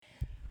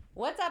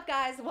What's up,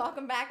 guys?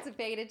 Welcome back to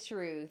Faded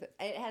Truth.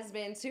 It has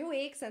been 2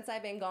 weeks since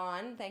I've been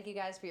gone. Thank you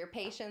guys for your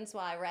patience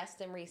while I rest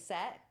and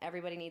reset.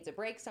 Everybody needs a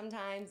break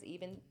sometimes,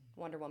 even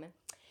Wonder Woman.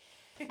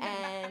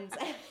 And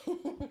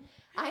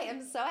I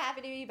am so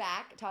happy to be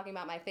back talking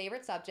about my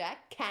favorite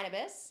subject,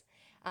 cannabis.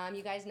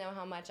 You guys know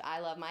how much I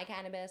love my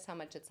cannabis, how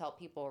much it's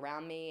helped people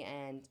around me,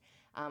 and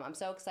I'm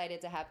so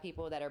excited to have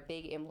people that are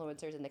big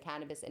influencers in the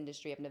cannabis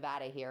industry of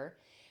Nevada here.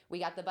 We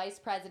got the vice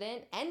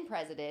president and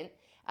president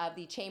of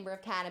the Chamber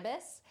of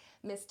Cannabis,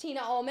 Miss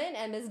Tina Ullman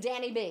and Miss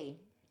Danny B.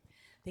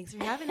 Thanks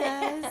for having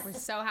us. We're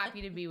so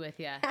happy to be with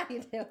you. How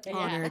you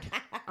doing?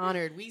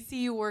 Honored. We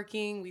see you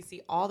working. We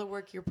see all the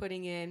work you're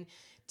putting in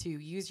to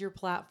use your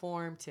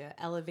platform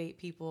to elevate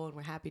people, and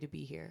we're happy to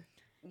be here.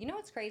 You know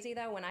what's crazy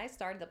though? When I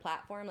started the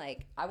platform,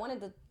 I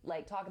wanted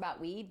to talk about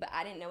weed, but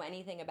I didn't know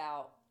anything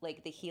about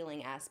the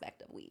healing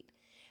aspect of weed.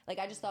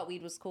 I just thought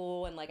weed was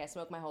cool, and I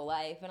smoked my whole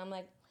life, and I'm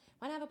like,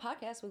 why not have a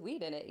podcast with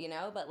weed in it,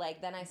 But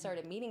then I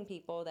started meeting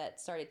people that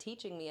started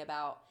teaching me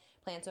about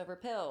plants over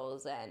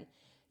pills and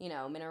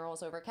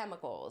minerals over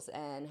chemicals,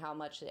 and how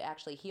much it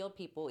actually healed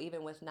people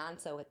even with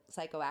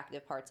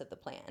non-psychoactive parts of the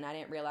plant. And I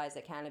didn't realize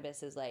that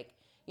cannabis is a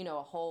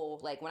whole,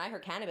 when I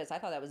heard cannabis, I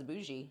thought that was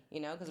bougie,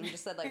 because we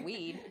just said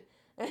weed.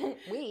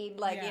 Weed,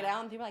 and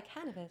people were like,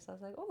 cannabis. I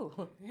was like,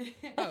 oh.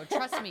 Oh,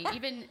 trust me.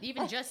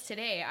 Even just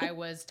today, I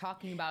was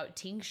talking about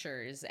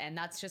tinctures, and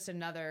that's just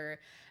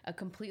a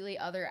completely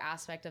other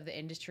aspect of the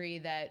industry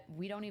that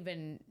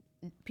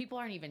people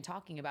aren't even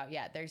talking about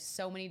yet. There's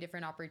so many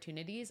different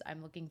opportunities.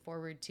 I'm looking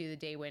forward to the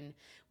day when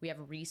we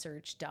have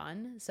research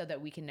done so that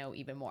we can know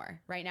even more.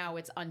 Right now,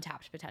 it's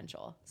untapped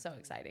potential. So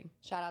exciting.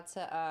 Shout out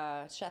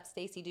to Chef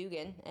Stacy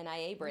Dugan and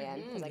IA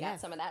brand, because I got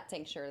some of that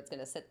tincture that's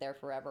going to sit there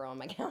forever on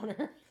my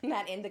counter.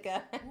 That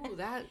indica. Ooh,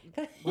 that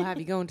will have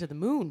you going to the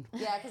moon.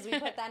 Yeah, because we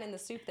put that in the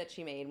soup that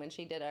she made when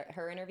she did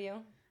her interview.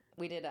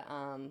 We did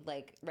a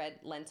red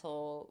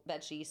lentil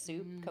veggie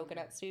soup,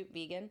 coconut soup,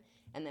 vegan,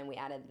 and then we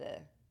added the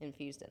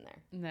infused in there.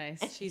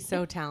 Nice. She's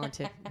so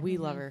talented. We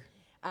love her.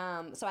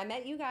 So I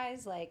met you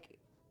guys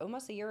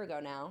almost a year ago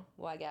now.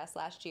 Well, I guess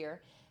last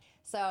year.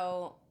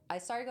 So I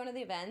started going to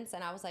the events,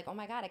 and I was like, oh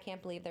my God, I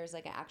can't believe there's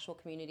an actual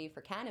community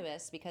for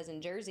cannabis, because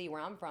in Jersey,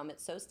 where I'm from,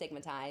 it's so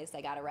stigmatized.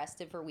 I got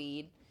arrested for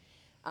weed.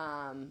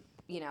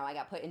 I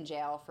got put in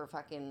jail for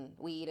fucking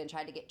weed and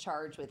tried to get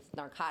charged with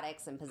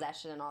narcotics and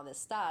possession and all this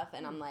stuff.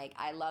 And I'm like,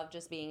 I love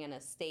just being in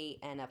a state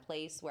and a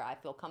place where I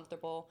feel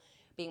comfortable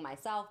being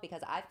myself,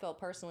 because I feel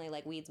personally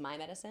like weed's my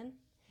medicine.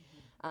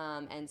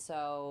 And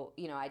so,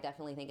 I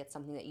definitely think it's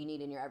something that you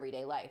need in your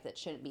everyday life that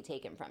shouldn't be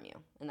taken from you.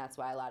 And that's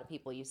why a lot of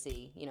people you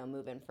see,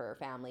 moving for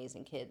families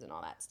and kids and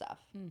all that stuff.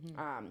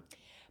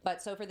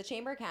 But so for the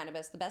Chamber of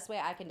Cannabis, the best way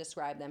I can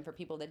describe them for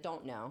people that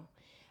don't know,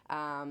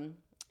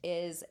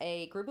 is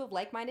a group of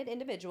like-minded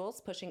individuals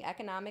pushing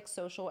economic,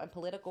 social, and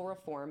political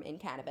reform in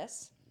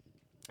cannabis.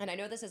 And I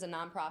know this is a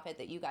nonprofit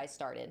that you guys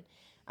started.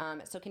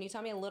 So can you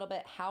tell me a little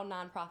bit how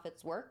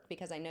nonprofits work?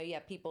 Because I know you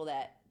have people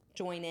that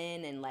join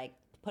in and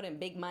put in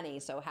big money.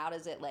 So how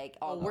does it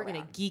all go We're around?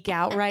 going to geek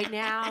out right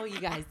now. You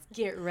guys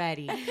get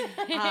ready.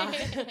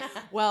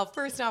 Well,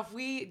 first off,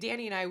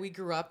 Danny and I, we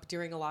grew up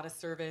doing a lot of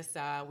service.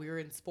 We were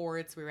in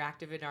sports. We were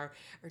active in our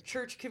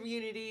church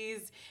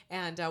communities,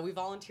 and we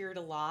volunteered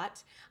a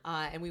lot.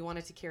 And we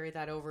wanted to carry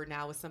that over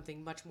now with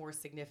something much more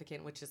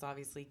significant, which is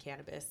obviously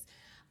cannabis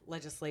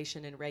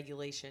legislation and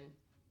regulation.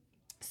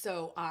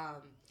 So,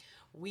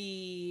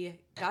 we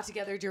got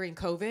together during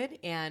COVID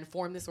and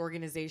formed this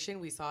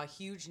organization. We saw a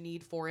huge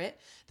need for it.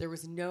 There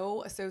was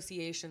no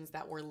associations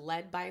that were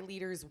led by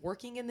leaders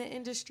working in the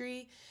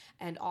industry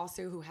and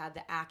also who had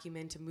the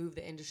acumen to move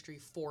the industry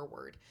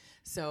forward.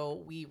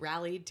 So we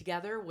rallied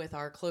together with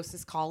our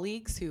closest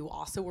colleagues who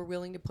also were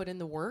willing to put in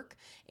the work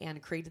and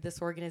created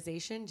this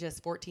organization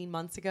just 14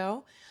 months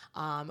ago.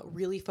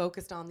 Really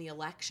focused on the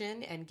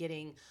election and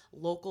getting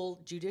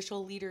local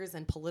judicial leaders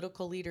and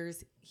political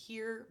leaders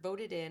here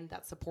voted in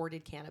that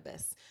supported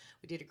cannabis.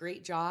 We did a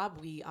great job.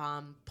 We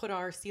put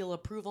our seal of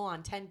approval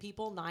on 10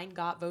 people, 9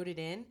 got voted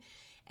in.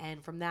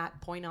 And from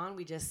that point on,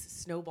 we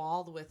just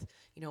snowballed with,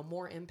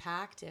 more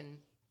impact. And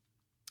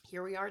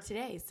here we are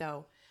today.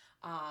 So,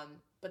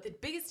 but the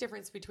biggest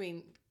difference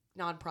between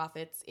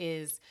nonprofits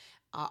is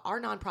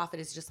our nonprofit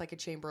is just like a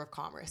chamber of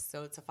commerce.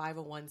 So it's a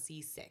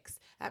 501c6.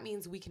 That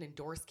means we can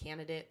endorse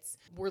candidates.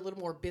 We're a little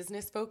more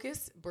business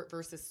focused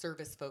versus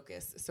service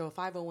focused. So a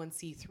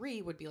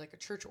 501c3 would be like a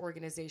church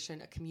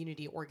organization, a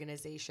community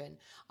organization.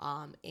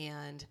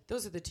 And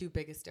those are the two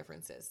biggest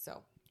differences.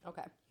 So,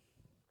 Okay.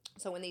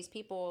 So when these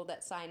people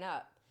that sign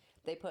up,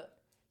 they put,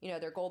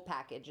 their gold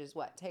package is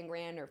what, 10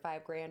 grand or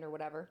 5 grand or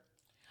whatever?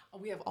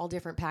 we have all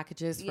different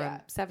packages from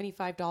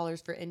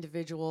 $75 for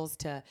individuals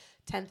to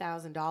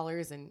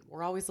 $10,000, and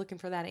we're always looking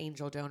for that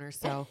angel donor.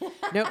 So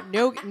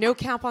no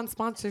cap on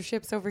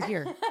sponsorships over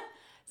here.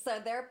 So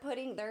they're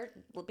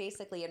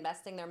basically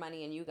investing their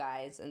money in you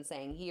guys and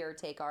saying, here,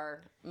 take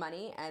our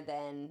money. And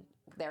then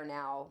they're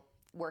now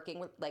working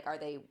with, are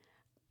they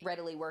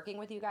readily working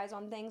with you guys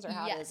on things, or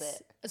how does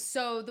it?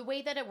 So the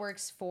way that it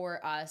works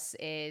for us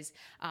is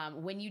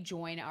when you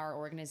join our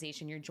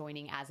organization, you're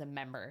joining as a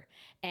member.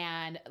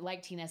 And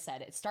like Tina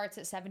said, it starts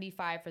at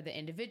 $75 for the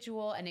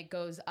individual and it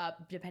goes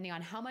up depending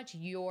on how much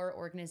your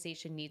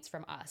organization needs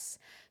from us.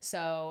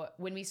 So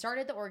when we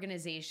started the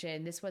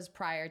organization, this was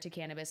prior to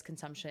cannabis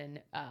consumption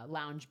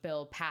lounge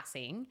bill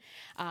passing.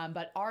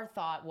 But our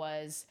thought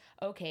was,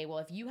 okay, well,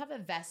 if you have a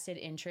vested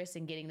interest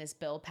in getting this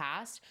bill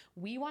passed,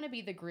 we want to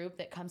be the group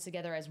that comes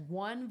together as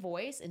one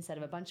voice instead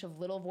of a bunch of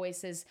little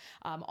voices,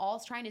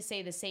 all trying to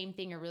say the same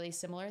thing or really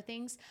similar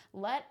things.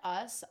 Let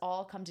us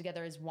all come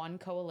together as one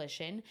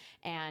coalition.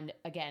 And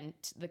again,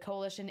 the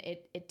coalition,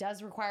 it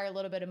does require a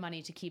little bit of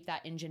money to keep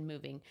that engine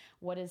moving.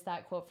 What is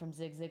that quote from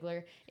Zig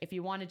Ziglar? If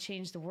you want to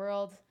change the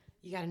world,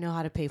 you got to know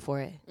how to pay for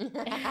it.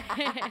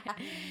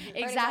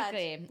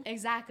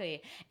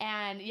 Exactly.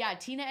 And yeah,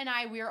 Tina and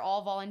I, we are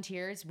all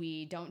volunteers.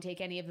 We don't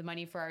take any of the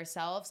money for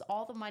ourselves.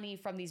 All the money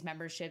from these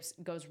memberships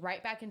goes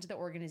right back into the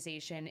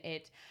organization.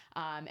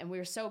 And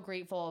we're so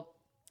grateful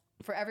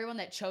for everyone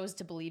that chose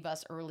to believe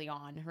us early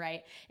on,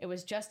 right? It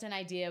was just an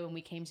idea when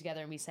we came together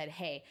and we said,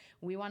 hey,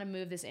 we want to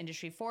move this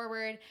industry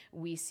forward.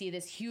 We see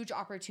this huge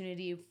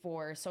opportunity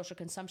for social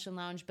consumption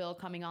lounge bill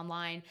coming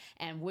online.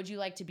 And would you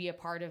like to be a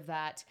part of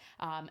that?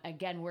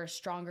 Again, we're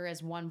stronger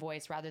as one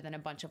voice rather than a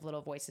bunch of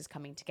little voices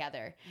coming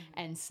together. Mm-hmm.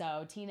 And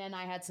so Tina and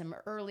I had some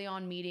early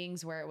on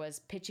meetings where it was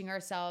pitching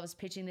ourselves,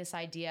 pitching this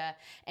idea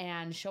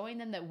and showing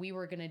them that we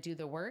were going to do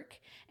the work.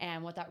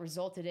 And what that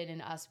resulted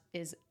in us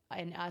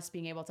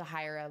being able to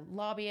hire a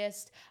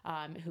lobbyist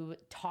who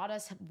taught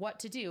us what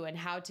to do and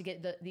how to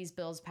get these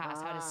bills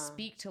passed, how to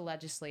speak to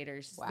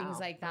legislators, things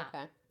like that.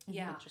 Okay.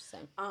 Yeah.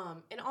 Interesting.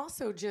 And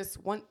also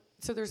just one,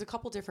 so there's a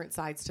couple different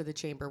sides to the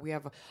chamber. We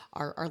have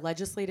our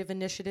legislative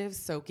initiatives,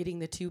 so getting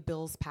the 2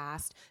 bills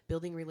passed,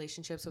 building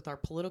relationships with our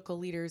political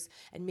leaders,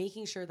 and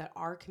making sure that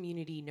our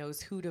community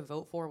knows who to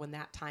vote for when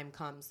that time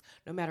comes.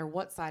 No matter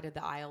what side of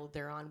the aisle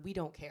they're on, we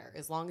don't care.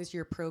 As long as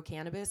you're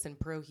pro-cannabis and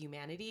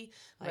pro-humanity,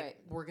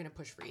 we're going to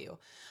push for you.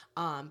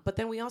 But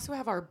then we also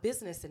have our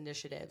business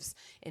initiatives.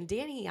 And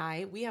Danny and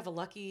I, we have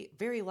a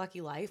very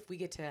lucky life. We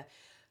get to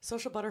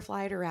social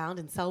butterfly it around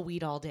and sell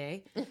weed all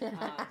day.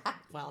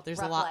 Well, there's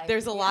a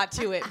lot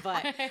to it,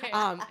 but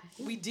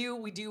we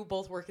do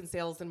both work in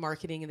sales and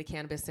marketing in the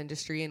cannabis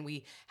industry, and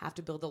we have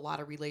to build a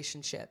lot of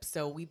relationships.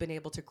 So we've been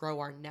able to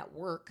grow our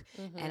network.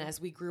 Mm-hmm. And as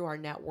we grew our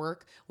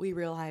network, we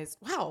realized,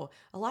 wow,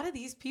 a lot of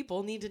these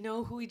people need to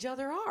know who each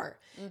other are.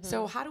 Mm-hmm.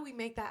 So how do we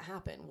make that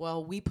happen?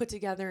 Well, we put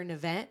together an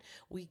event,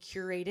 we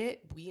curate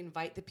it, we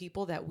invite the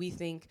people that we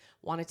think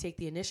want to take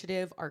the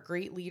initiative, are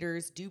great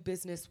leaders, do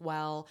business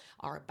well,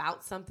 are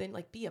about something,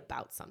 be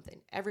about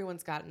something.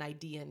 Everyone's got an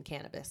idea in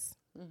cannabis.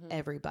 Mm-hmm.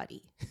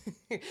 Everybody.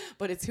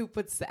 But it's who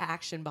puts the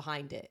action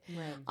behind it.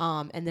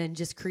 Right. And then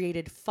just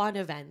created fun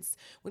events.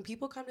 When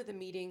people come to the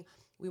meeting,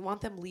 we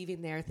want them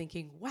leaving there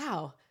thinking,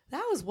 wow,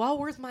 that was well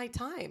worth my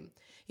time.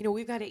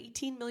 We've got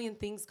 18 million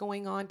things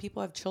going on.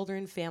 People have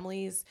children,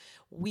 families.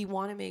 We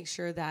want to make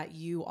sure that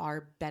you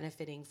are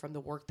benefiting from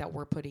the work that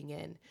we're putting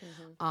in.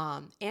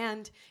 Mm-hmm.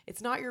 And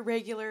it's not your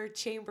regular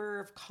Chamber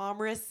of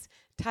Commerce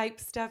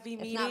type stuffy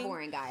meeting. It's not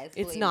boring, guys.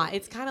 It's not.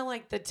 It's kind of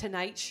like the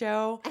Tonight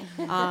Show.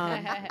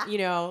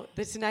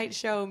 The Tonight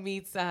Show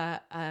meets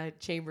a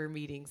chamber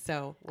meeting.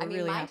 So we're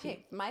really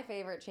happy. My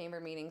favorite chamber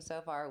meeting so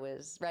far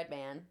was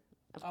Redman.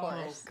 Of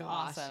course. Oh,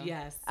 gosh. Awesome.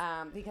 Yes.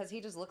 Because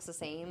he just looks the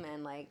same.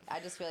 And, I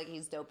just feel like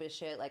he's dope as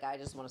shit. I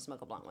just want to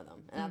smoke a blunt with him.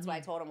 And that's why I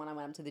told him when I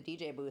went up to the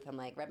DJ booth, I'm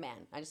like,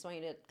 Redman, I just want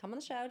you to come on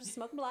the show, just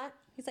smoke a blunt.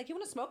 He's like, you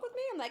want to smoke with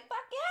me? I'm like, fuck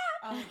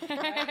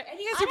yeah. And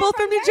you guys are both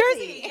from New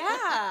Jersey.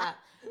 Yeah.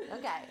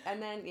 Okay.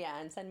 And then,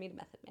 and send me to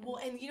Method Man. Well,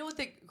 and you know what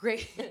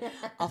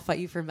I'll fight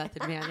you for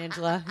Method Man,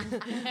 Angela.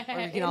 Or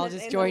we can all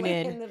just join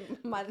in.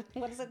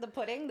 What is it, the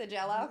pudding, the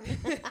Jell-O?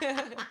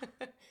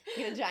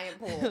 Get a giant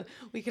pool.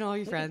 We can all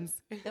be friends.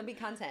 There'll be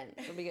content.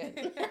 It'll be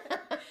good.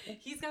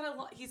 He's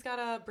got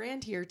a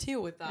brand here too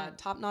with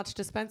top-notch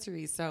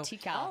dispensaries. So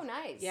TCAL. Oh,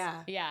 nice.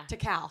 Yeah.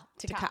 TCAL.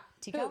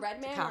 Who,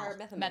 Redman or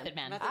Method Man? Method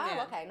Man.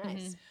 Oh, okay,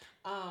 nice.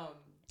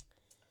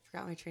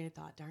 Forgot my train of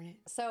thought. Darn it.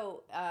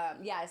 So,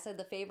 I said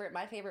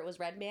my favorite was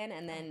Redman,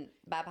 and then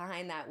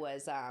behind that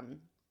was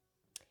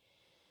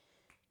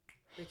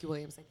Ricky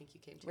Williams. I think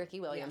you came to. Ricky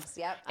Williams.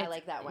 Yeah. Yep, I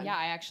like that one. Yeah,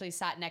 I actually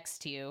sat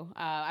next to you.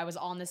 I was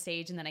on the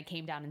stage, and then I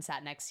came down and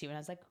sat next to you, and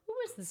I was like, who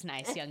is this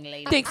nice young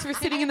lady? Thanks for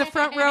sitting in the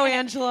front row,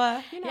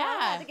 Angela. I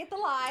had to get the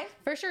live.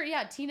 For sure.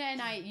 Yeah. Tina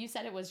and I, you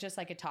said it was just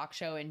like a talk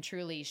show, and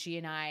truly she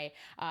and I,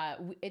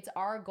 it's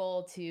our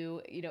goal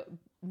to,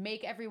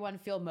 make everyone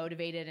feel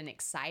motivated and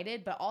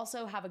excited, but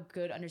also have a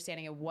good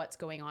understanding of what's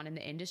going on in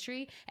the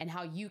industry and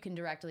how you can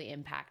directly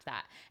impact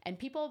that. And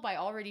people, by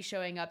already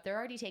showing up, they're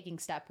already taking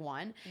step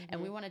 1.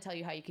 And we want to tell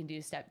you how you can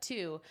do step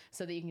 2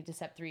 so that you can get to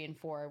step 3 and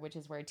 4, which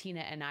is where Tina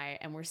and I,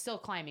 and we're still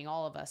climbing,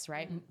 all of us,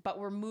 right? But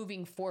we're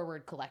moving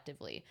forward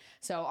collectively.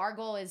 So our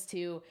goal is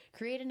to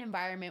create an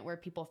environment where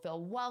people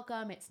feel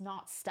welcome. It's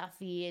not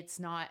stuffy.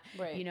 It's not,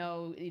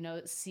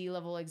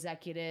 C-level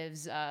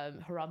executives,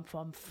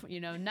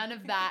 harumph, none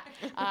of that.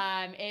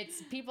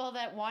 It's people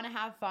that want to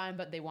have fun,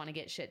 but they want to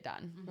get shit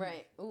done.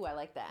 Right. Ooh, I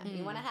like that.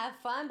 You want to have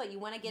fun, but you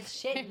want to get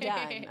shit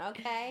done.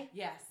 Okay.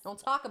 Yes. Don't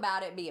talk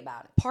about it. Be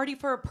about it. Party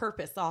for a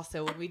purpose.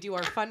 Also, when we do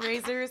our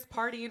fundraisers,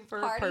 partying for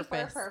a Party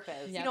purpose. for a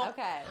purpose. Yep. You know,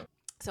 Okay.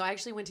 So I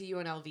actually went to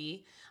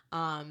UNLV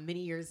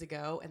many years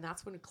ago, and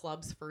that's when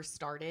clubs first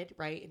started,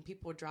 right? And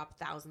people would drop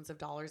thousands of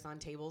dollars on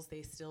tables.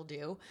 They still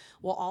do.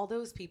 Well, all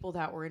those people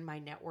that were in my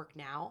network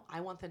now,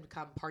 I want them to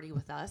come party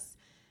with us,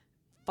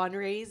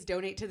 fundraise,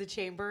 donate to the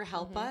chamber,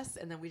 help us,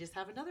 and then we just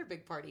have another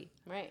big party.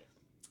 Right.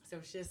 So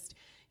it's just,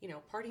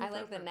 partying. I for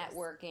like a the purpose.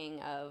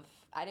 networking of.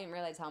 I didn't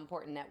realize how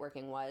important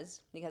networking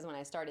was because when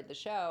I started the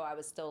show, I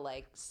was still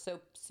like so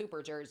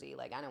super Jersey.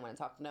 Like I didn't want to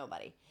talk to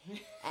nobody,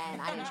 and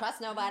I didn't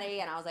trust nobody.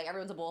 And I was like,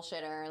 everyone's a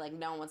bullshitter. Like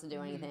no one wants to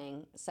do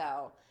anything.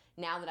 So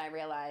now that I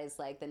realize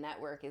like the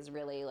network is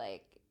really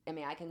like. I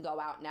mean, I can go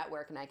out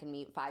network and I can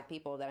meet 5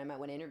 people that I might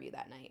want to interview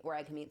that night, or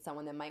I can meet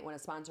someone that might want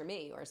to sponsor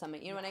me or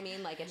something. You know what I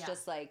mean? Like it's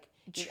just like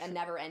a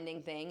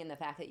never-ending thing, and the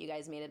fact that you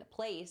guys made it a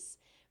place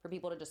for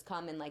people to just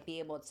come and like be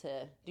able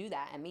to do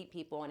that and meet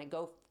people and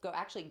go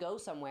actually go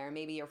somewhere.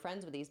 Maybe you're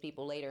friends with these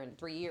people later in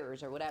 3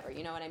 years or whatever.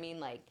 You know what I mean?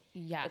 Like,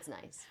 Yeah. it's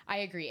nice. I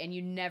agree. And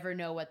you never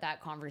know what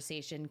that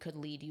conversation could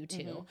lead you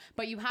to.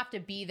 But you have to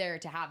be there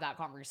to have that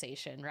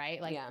conversation,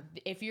 right? Like,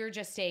 if you're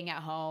just staying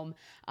at home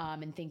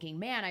and thinking,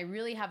 man, I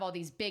really have all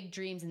these big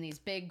dreams and these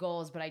big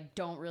goals, but I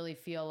don't really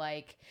feel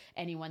like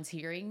anyone's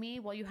hearing me.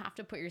 Well, you have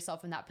to put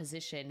yourself in that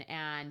position.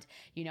 And,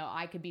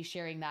 I could be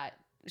sharing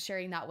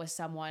that with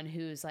someone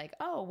who's like,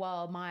 oh,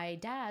 well, my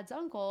dad's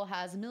uncle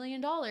has $1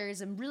 million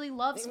and really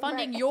loves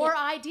funding your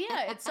idea.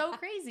 It's so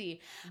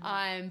crazy.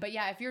 But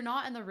yeah, if you're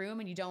not in the room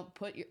and you don't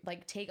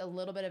take a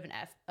little bit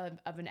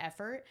of an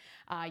effort,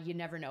 you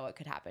never know what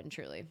could happen,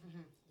 truly.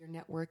 Your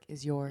network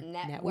is your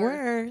net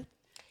worth. worth.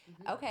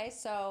 Okay,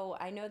 so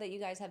I know that you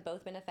guys have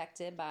both been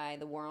affected by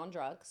the war on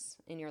drugs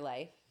in your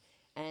life.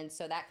 And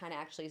so that kind of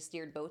actually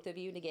steered both of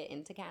you to get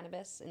into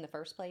cannabis in the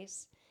first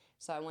place.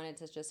 So I wanted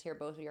to just hear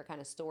both of your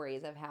kind of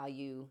stories of how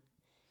you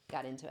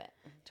got into it.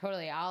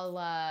 Totally.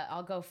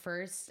 I'll go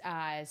first.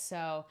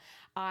 So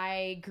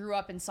I grew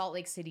up in Salt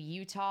Lake City,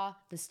 Utah.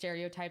 The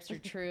stereotypes are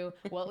true.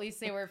 Well, at least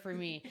they were for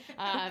me.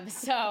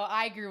 So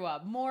I grew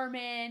up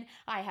Mormon.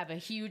 I have a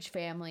huge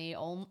family,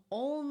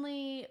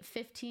 only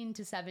 15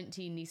 to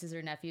 17 nieces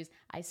or nephews.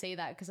 I say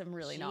that because I'm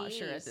really not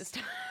sure at this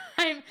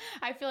time.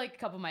 I feel like a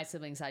couple of my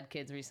siblings had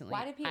kids recently.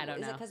 Why do people? I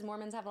don't know. Is it because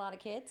Mormons have a lot of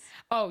kids?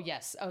 Oh,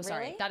 yes. Oh,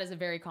 sorry. Really? That is a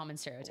very common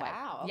stereotype.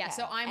 Wow. Okay. Yeah.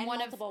 So I'm and one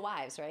multiple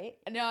wives, right?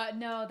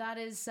 No, that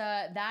is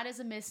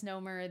a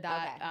misnomer.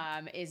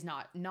 That is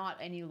not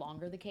any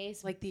longer the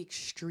case. Like the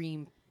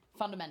extreme.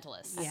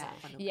 Fundamentalists. Yeah.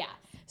 Yeah.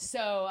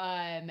 So,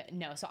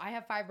 no. So I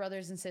have 5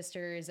 brothers and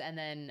sisters and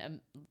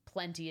then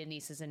plenty of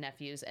nieces and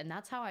nephews. And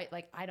that's how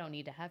I don't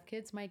need to have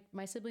kids.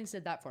 My siblings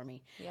did that for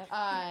me. Yep.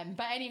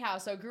 But anyhow,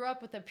 so grew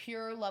up with a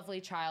pure,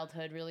 lovely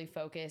childhood, really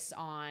focused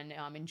on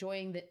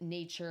enjoying the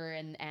nature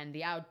and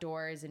the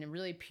outdoors in a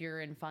really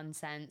pure and fun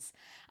sense.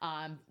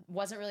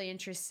 Wasn't really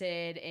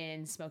interested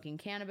in smoking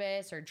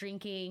cannabis or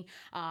drinking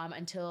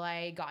until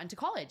I got into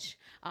college.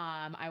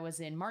 I was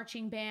in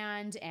marching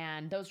band,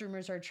 and those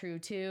rumors are true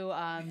too.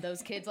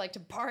 Those kids like to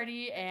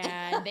party,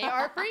 and they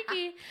are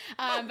freaky.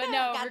 But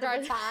no, Got the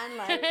baton,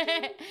 like.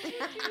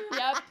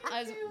 Yep,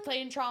 I was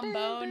playing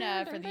trombone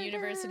for the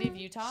University of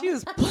Utah. She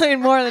was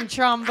playing more than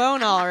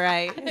trombone, all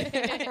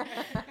right.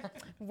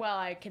 Well,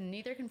 I can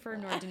neither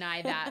confirm nor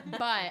deny that.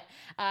 But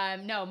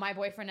no, my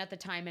boyfriend at the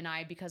time and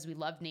I, because we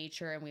loved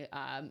nature and we,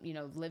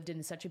 lived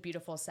in such a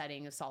beautiful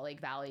setting of Salt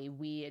Lake Valley,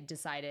 we had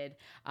decided,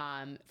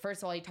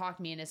 first of all, he talked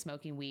me into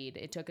smoking weed.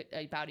 It took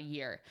about a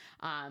year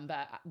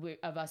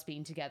of us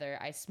being together.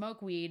 I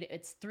smoke weed.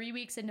 It's 3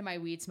 weeks into my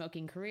weed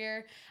smoking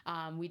career.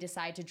 We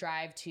decide to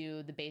drive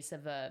to the base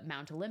of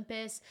Mount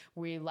Olympus.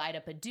 We light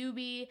up a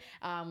doobie.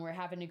 We're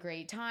having a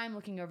great time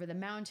looking over the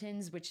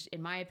mountains, which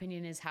in my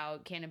opinion is how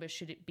cannabis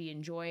should be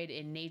enjoyed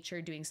in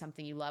nature, doing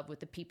something you love with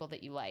the people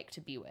that you like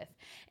to be with.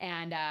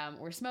 And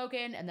we're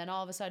smoking, and then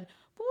all of a sudden,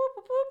 boop,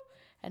 boop, boop,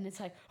 and it's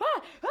like,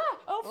 oh,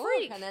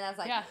 freak. Ooh, and then I was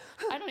like, yeah,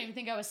 I don't even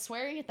think I was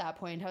swearing at that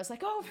point. I was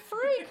like, oh,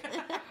 freak.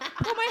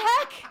 Oh, my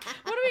heck.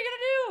 What are we going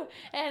to do?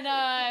 And,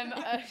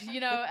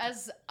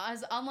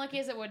 as unlucky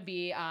as it would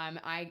be,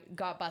 I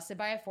got busted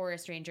by a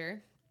forest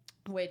ranger.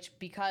 Which,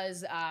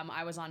 because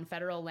I was on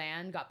federal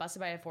land, got busted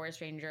by a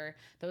forest ranger.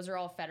 Those are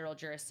all federal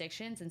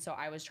jurisdictions, and so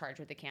I was charged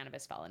with a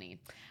cannabis felony.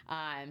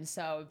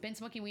 So been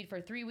smoking weed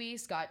for 3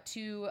 weeks, got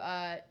two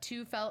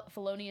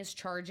felonious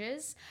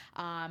charges.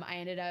 I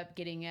ended up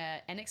getting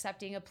and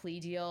accepting a plea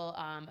deal,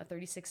 a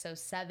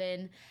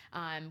 3607,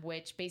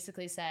 which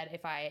basically said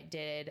if I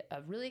did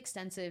a really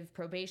extensive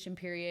probation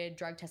period,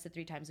 drug tested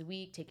 3 times a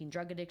week, taking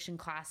drug addiction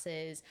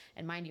classes,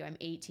 and mind you, I'm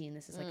 18.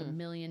 This is like $1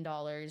 million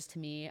to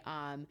me.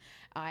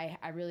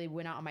 I really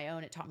went out on my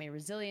own. It taught me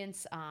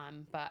resilience.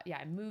 But yeah,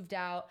 I moved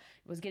out,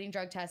 was getting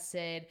drug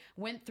tested,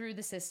 went through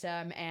the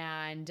system,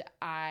 and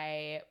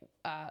I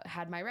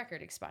had my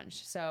record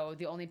expunged. So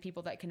the only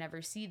people that can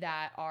ever see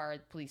that are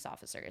police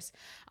officers.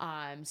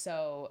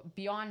 So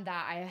beyond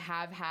that, I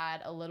have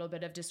had a little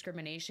bit of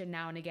discrimination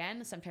now and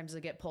again. Sometimes I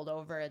get pulled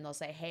over and they'll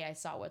say, "Hey, I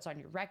saw what's on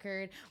your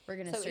record. We're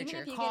going to So search even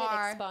your if you car."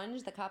 get it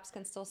expunged, the cops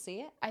can still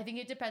see it? I think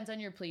it depends on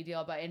your plea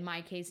deal, but in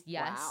my case,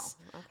 yes.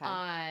 Wow.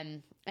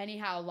 Okay.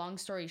 Anyhow, long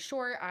story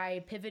short,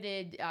 I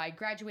pivoted. I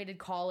graduated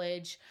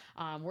college,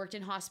 worked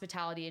in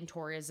hospitality and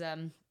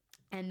tourism,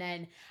 and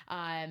then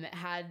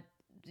had,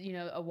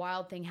 a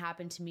wild thing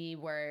happen to me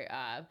where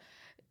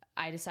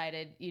I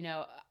decided,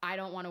 I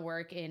don't want to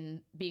work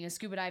in being a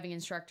scuba diving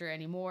instructor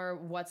anymore.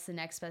 What's the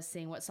next best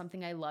thing? What's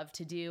something I love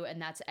to do?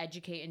 And that's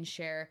educate and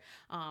share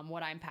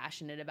what I'm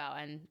passionate about.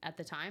 And at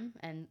the time,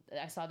 and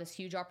I saw this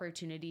huge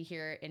opportunity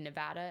here in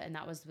Nevada, and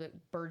that was the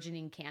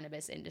burgeoning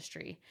cannabis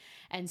industry.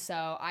 And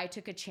so I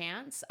took a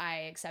chance.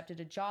 I accepted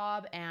a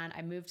job and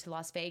I moved to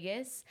Las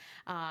Vegas.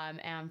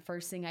 And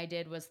first thing I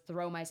did was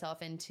throw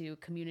myself into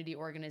community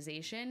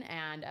organization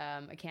and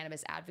a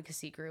cannabis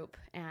advocacy group.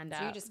 And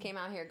So you just came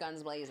out here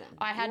guns blazing.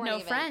 I had no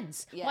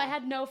friends. Yeah. Well, I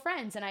had no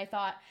friends. And I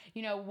thought,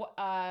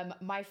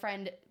 my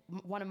friend,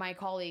 one of my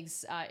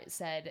colleagues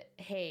said,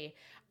 "Hey,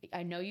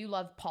 I know you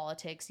love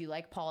politics, you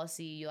like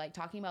policy, you like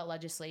talking about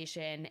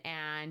legislation,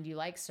 and you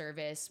like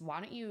service. Why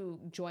don't you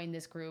join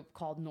this group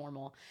called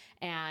NORML?"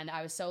 And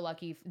I was so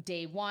lucky.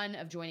 Day one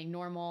of joining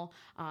NORML,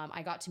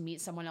 I got to meet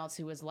someone else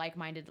who was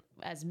like-minded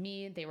as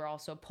me. They were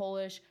also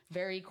Polish,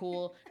 very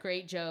cool,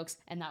 great jokes,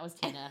 and that was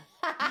Tina.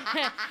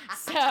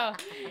 So,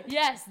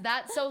 yes,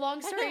 so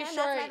long story short.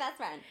 That's my best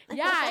friend.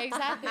 Yeah,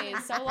 exactly.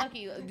 So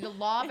lucky. The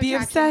law of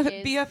attraction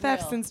is BFF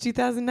real. since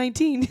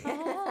 2019.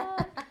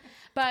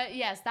 But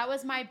yes, that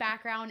was my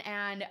background,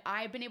 and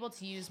I've been able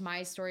to use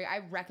my story. I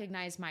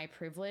recognize my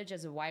privilege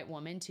as a white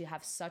woman to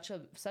have such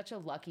a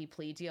lucky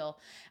plea deal,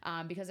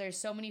 because there's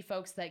so many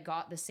folks that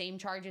got the same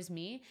charge as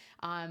me,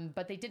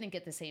 but they didn't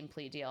get the same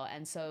plea deal,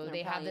 and so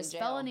they have this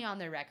felony on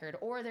their record,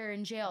 or they're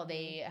in jail.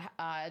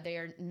 Mm-hmm. They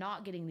are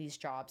not getting these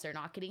jobs. They're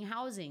not getting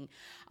housing.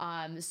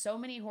 So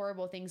many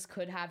horrible things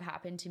could have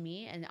happened to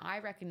me, and I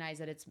recognize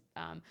that it's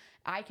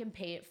I can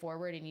pay it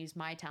forward and use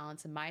my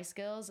talents and my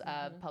skills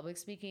of public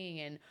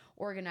speaking and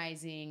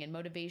organizing and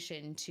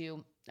motivation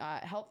to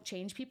help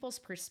change people's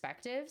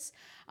perspectives,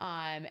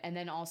 and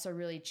then also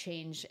really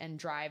change and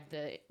drive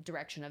the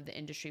direction of the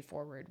industry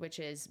forward, which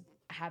is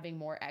having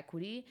more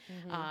equity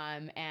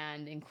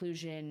and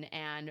inclusion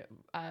and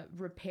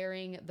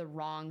repairing the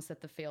wrongs that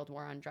the failed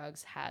war on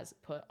drugs has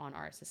put on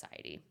our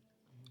society.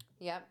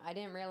 Yep. I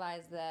didn't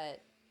realize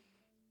that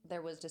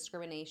there was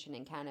discrimination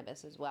in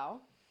cannabis as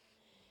well.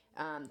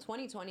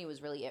 2020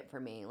 was really it for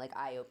me, like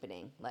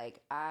eye-opening.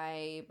 Like,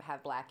 I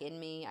have Black in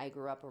me. I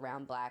grew up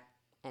around Black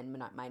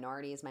and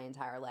minorities my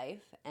entire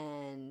life,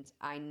 and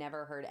I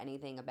never heard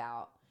anything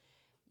about,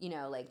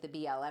 like the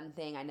BLM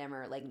thing. I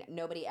never, like,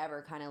 nobody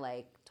ever kind of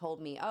like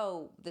told me,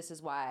 "Oh, this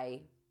is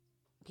why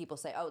people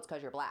say, oh, it's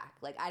because you're Black."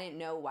 Like, I didn't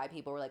know why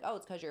people were like, "Oh,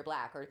 it's because you're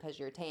Black or because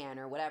you're tan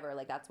or whatever.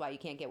 Like, that's why you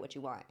can't get what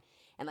you want."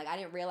 And like, I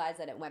didn't realize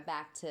that it went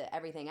back to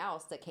everything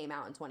else that came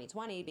out in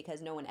 2020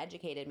 because no one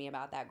educated me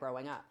about that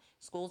growing up.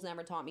 Schools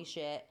never taught me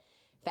shit.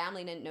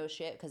 Family didn't know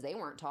shit because they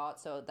weren't taught.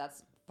 So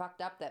that's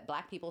fucked up that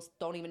Black people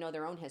don't even know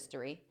their own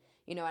history.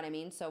 You know what I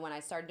mean? So when I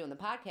started doing the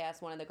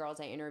podcast, one of the girls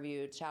I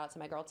interviewed, shout out to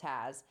my girl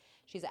Taz,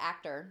 she's an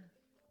actor.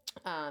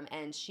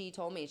 And she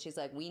told me, she's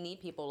like, "We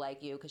need people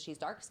like you," because she's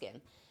dark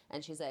skinned.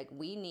 And she's like,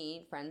 "We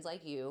need friends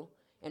like you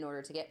in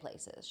order to get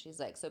places." She's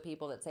like, "So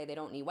people that say they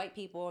don't need white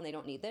people and they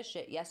don't need this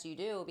shit, yes, you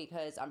do,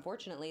 because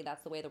unfortunately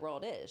that's the way the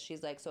world is."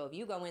 She's like, "So if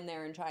you go in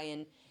there and try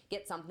and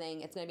get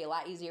something, it's going to be a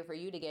lot easier for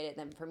you to get it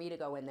than for me to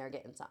go in there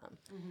getting something."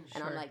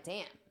 And I'm like,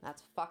 damn,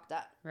 that's fucked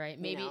up. Right.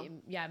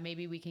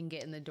 Maybe we can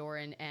get in the door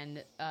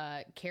and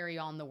carry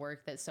on the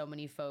work that so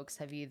many folks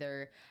have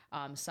either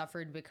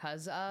suffered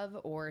because of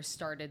or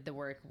started the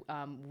work.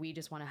 We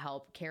just want to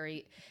help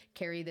carry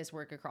this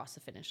work across the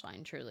finish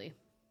line, truly.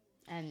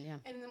 And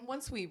then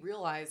once we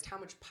realized how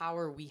much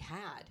power we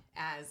had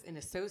as an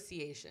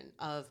association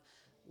of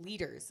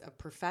leaders, of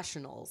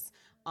professionals,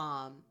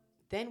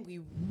 then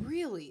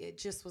it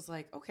just was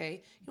like,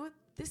 okay, you know what,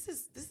 this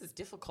is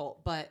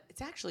difficult, but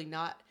it's actually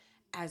not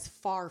as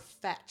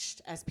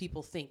far-fetched as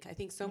people think. I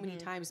think so many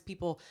times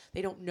people,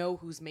 they don't know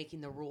who's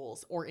making the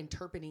rules or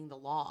interpreting the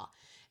law.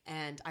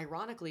 And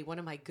ironically, one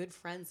of my good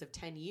friends of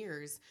 10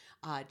 years,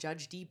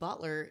 Judge Dee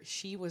Butler,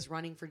 she was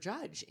running for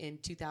judge in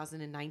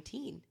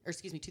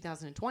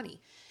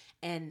 2020.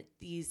 And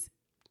these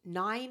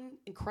 9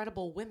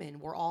 incredible women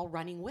were all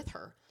running with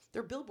her.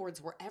 Their billboards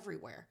were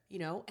everywhere,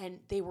 and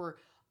they were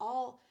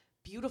all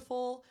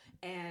beautiful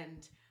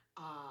and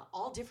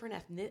all different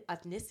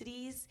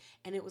ethnicities.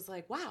 And it was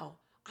like, wow,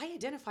 I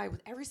identify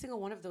with every single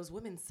one of those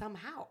women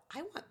somehow.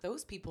 I want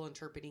those people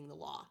interpreting the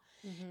law.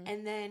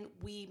 And then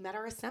we met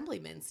our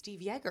assemblyman, Steve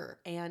Yeager,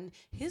 and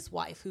his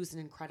wife, who's an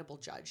incredible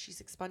judge.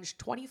 She's expunged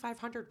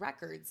 2,500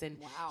 records,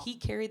 and he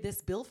carried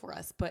this bill for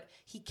us, but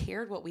he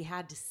cared what we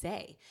had to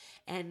say.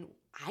 And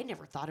I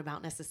never thought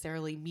about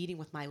necessarily meeting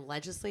with my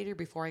legislator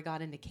before I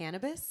got into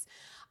cannabis.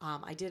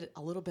 I did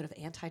a little bit of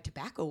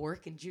anti-tobacco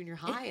work in junior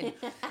high and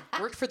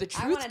worked for the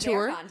I Truth won a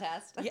Tour. dare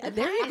contest. Yeah,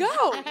 there you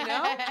go.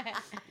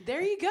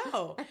 There you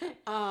go.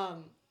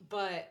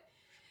 But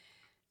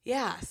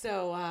yeah,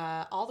 so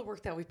all the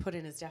work that we put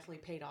in has definitely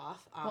paid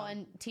off. Well,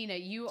 and Tina,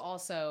 you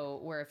also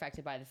were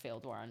affected by the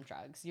failed war on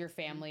drugs. Your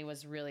family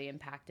was really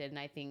impacted, and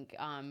I think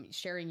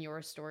sharing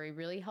your story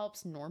really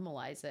helps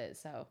normalize it.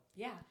 So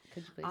yeah,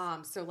 could you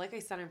please? So like I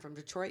said, I'm from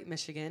Detroit,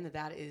 Michigan.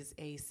 That is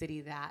a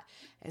city that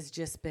has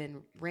just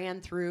been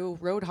ran through,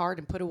 rode hard,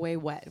 and put away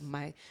wet. In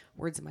my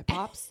words of my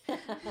pops.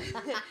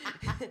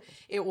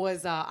 It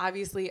was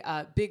obviously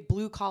a big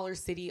blue collar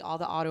city. All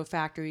the auto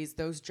factories,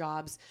 those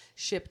jobs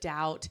shipped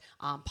out.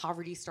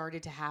 Poverty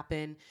started to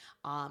happen.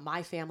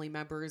 My family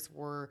members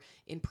were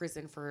in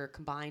prison for a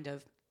combined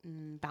of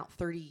about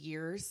 30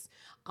 years.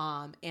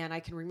 And I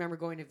can remember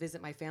going to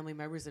visit my family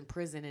members in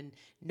prison and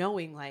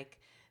knowing like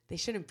they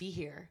shouldn't be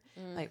here.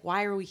 Like,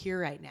 why are we here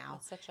right now?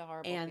 That's such a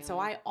horrible And so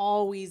feeling. I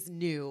always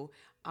knew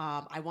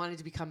I wanted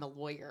to become a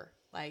lawyer.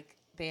 Like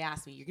they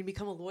asked me, you're going to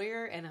become a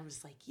lawyer? And I'm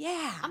just like,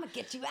 yeah. I'm gonna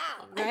get you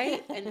out.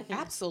 Right? And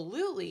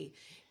absolutely.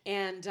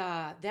 And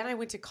then I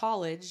went to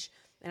college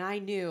and I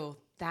knew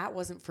that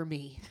wasn't for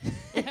me.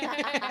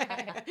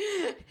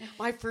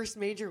 My first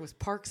major was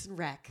Parks and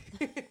Rec.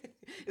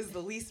 It was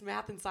the least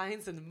math and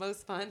science and the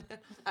most fun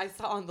I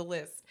saw on the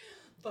list.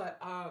 But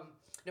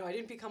no, I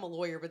didn't become a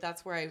lawyer, but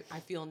that's where I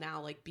feel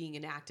now like being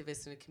an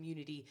activist and a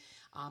community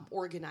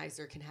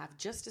organizer can have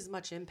just as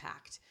much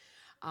impact.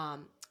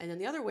 And then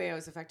the other way I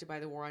was affected by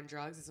the war on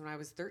drugs is when I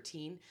was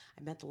 13,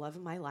 I met the love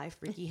of my life,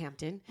 Ricky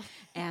Hampton.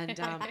 And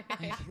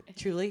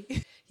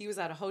truly, he was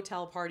at a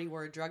hotel party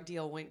where a drug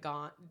deal went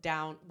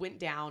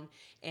down,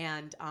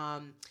 and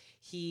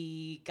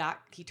he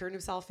turned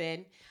himself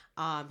in.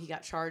 He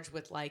got charged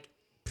with like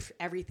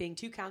everything,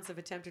 2 counts of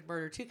attempted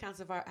murder, 2 counts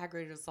of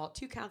aggravated assault,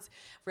 2 counts,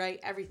 right?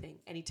 Everything.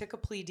 And he took a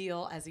plea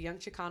deal as a young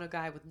Chicano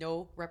guy with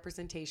no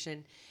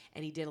representation,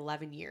 and he did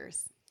 11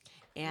 years.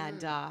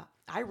 And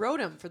I wrote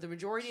him for the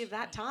majority of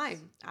that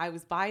time. I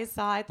was by his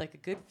side like a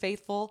good,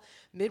 faithful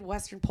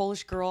Midwestern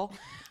Polish girl.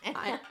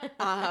 I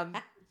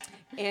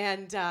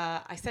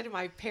said to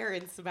my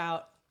parents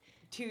about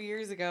 2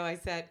 years ago, I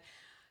said,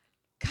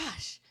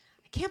 gosh,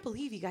 I can't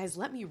believe you guys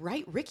let me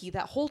write Ricky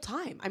that whole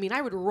time. I mean,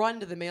 I would run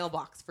to the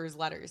mailbox for his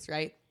letters,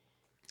 right?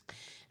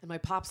 And my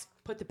pops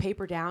put the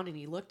paper down and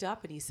he looked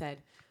up and he said,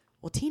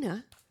 well,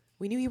 Tina,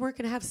 we knew you weren't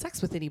going to have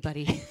sex with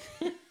anybody.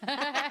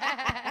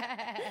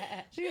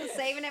 She was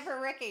saving it for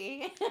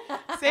Ricky.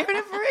 Saving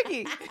it for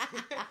Ricky.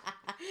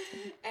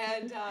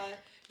 And,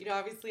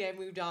 obviously I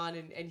moved on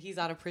and he's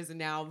out of prison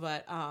now,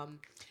 but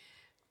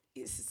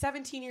he's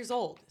 17 years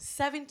old.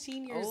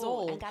 17 years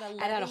old. And got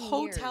 11 at a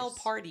hotel years.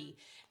 party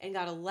and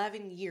got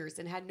 11 years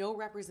and had no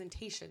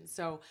representation.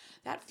 So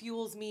that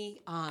fuels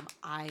me.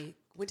 I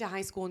went to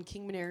high school in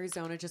Kingman,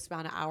 Arizona, just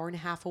about an hour and a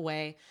half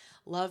away.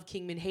 Love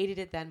Kingman. Hated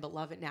it then, but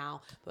love it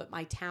now. But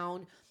my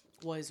town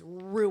was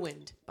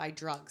ruined by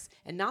drugs,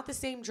 and not the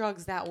same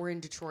drugs that were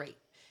in Detroit.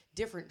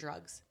 Different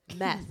drugs,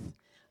 meth,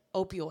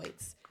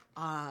 opioids,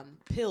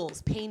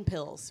 pills, pain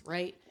pills,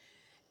 right?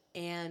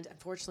 And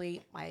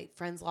unfortunately, my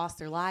friends lost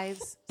their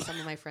lives. Some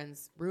of my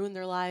friends ruined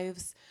their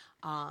lives.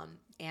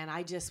 And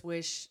I just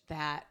wish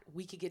that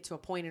we could get to a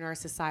point in our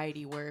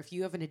society where if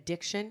you have an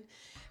addiction,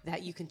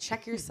 that you can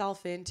check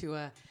yourself into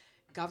a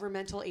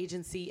governmental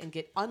agency and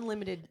get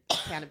unlimited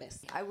cannabis.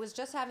 I was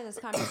just having this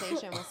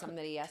conversation with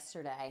somebody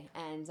yesterday,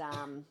 and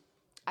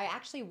I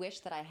actually wish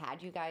that I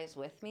had you guys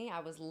with me.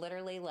 I was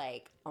literally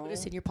like, oh, Put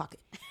us in your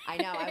pocket. I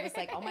know. I was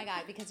like, oh my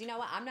God, because you know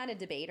what? I'm not a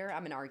debater.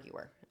 I'm an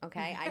arguer.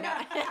 Okay. I know.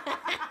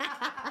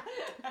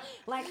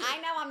 Like, I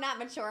know I'm not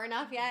mature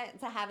enough yet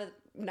to have a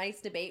nice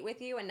debate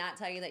with you and not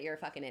tell you that you're a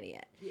fucking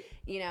idiot,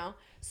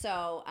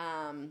 So,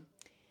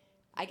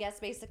 I guess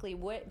basically,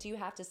 what do you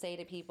have to say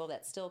to people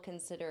that still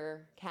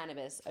consider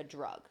cannabis a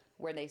drug,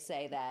 where they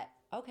say that,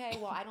 okay,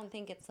 well, I don't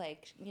think it's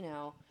like, I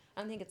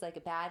don't think it's like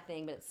a bad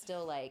thing, but it's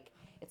still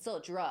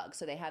a drug.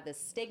 So they have this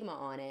stigma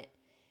on it.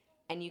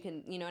 And you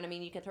can, you know what I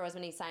mean? You can throw as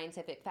many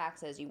scientific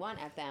facts as you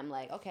want at them.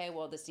 Like, okay,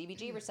 well, the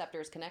CBG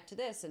receptors connect to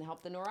this and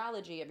help the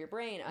neurology of your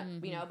brain,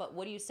 but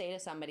what do you say to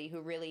somebody who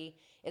really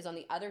is on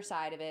the other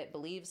side of it,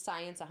 believes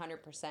science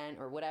 100%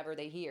 or whatever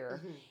they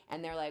hear,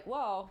 and they're like,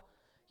 well,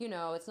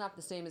 it's not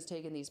the same as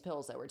taking these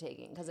pills that we're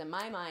taking. Because in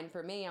my mind,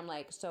 for me, I'm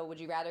like, so would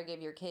you rather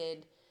give your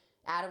kid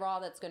Adderall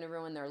that's going to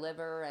ruin their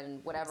liver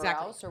and whatever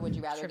else, or would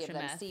you rather give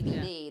them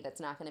CBD that's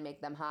not going to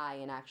make them high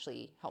and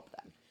actually help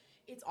them?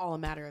 It's all a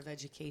matter of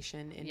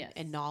education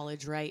and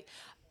knowledge, right?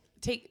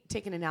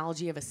 take an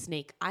analogy of a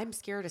snake. I'm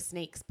scared of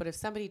snakes, but if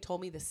somebody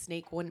told me the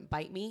snake wouldn't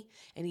bite me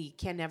and he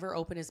can never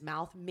open his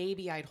mouth,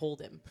 maybe I'd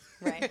hold him.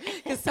 Right.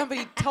 Because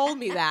somebody told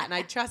me that and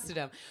I trusted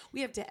him.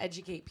 We have to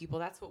educate people.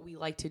 That's what we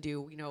like to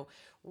do. You know,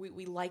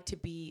 we like to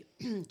be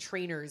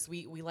trainers.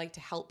 We like to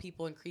help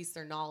people increase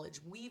their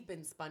knowledge. We've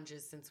been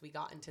sponges since we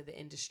got into the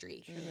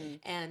industry. Mm-hmm.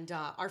 And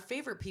our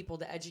favorite people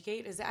to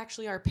educate is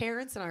actually our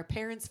parents and our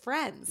parents'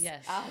 friends.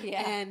 Yes. Oh,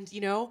 yeah. And,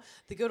 you know,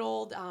 the good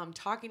old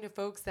talking to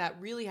folks that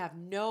really have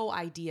no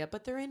idea,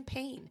 but they're in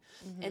pain.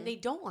 Mm-hmm. And they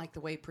don't like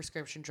the way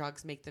prescription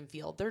drugs make them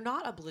feel. They're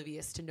not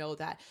oblivious to know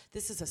that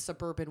this is a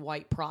suburban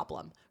white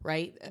problem,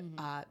 right?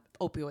 Mm-hmm.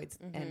 Opioids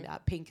mm-hmm. and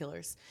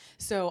painkillers.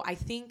 So I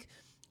think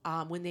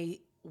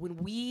when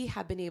we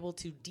have been able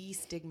to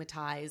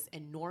destigmatize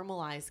and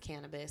normalize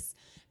cannabis,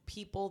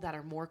 people that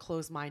are more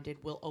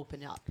closed-minded will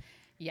open up.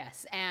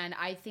 Yes, and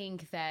I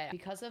think that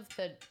because of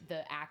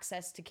the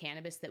access to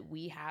cannabis that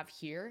we have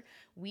here,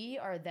 we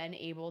are then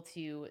able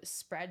to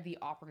spread the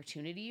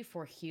opportunity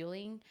for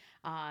healing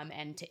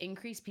and to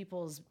increase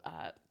people's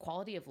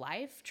quality of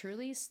life.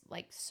 Truly,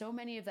 like so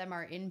many of them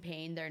are in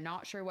pain, they're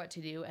not sure what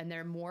to do, and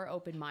they're more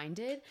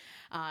open-minded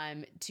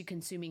to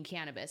consuming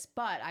cannabis.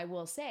 But I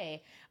will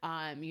say,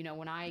 you know,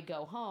 when I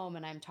go home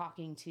and I'm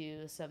talking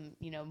to some,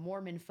 you know,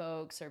 Mormon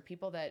folks or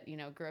people that, you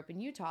know, grew up in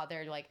Utah,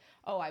 they're like,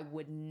 oh, I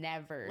would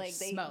never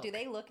smoke. Do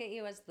they look at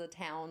you as the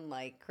town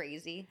like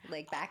crazy,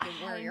 like back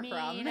in where you're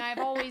from? I've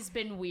always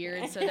been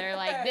weird, so they're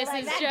like, this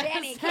like, is that just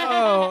Danny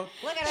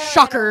look at her,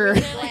 shocker.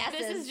 like,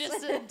 this is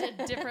just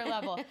a different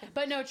level.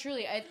 But no,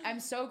 truly, I'm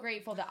so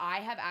grateful that I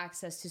have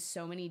access to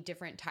so many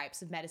different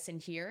types of medicine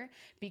here,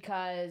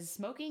 because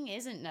smoking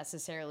isn't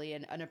necessarily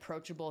an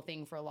approachable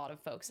thing for a lot of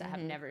folks that have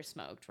never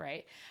smoked,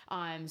 right?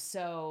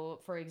 So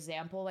for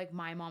example, like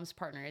my mom's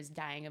partner is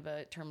dying of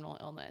a terminal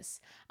illness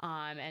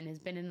and has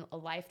been in a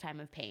lifetime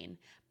of pain,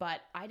 but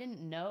I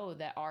didn't know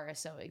that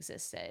RSO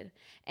existed.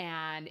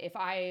 And if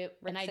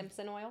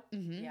Simpson oil?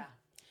 Mm-hmm.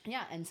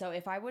 Yeah. And so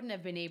if I wouldn't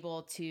have been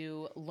able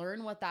to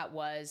learn what that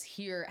was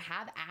here,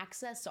 have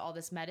access to all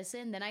this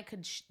medicine, then I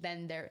could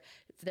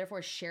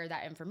therefore share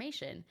that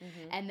information.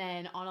 Mm-hmm. And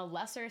then on a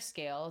lesser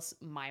scale,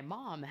 my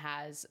mom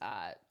has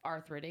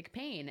arthritic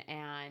pain,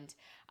 and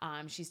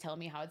she's telling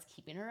me how it's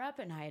keeping her up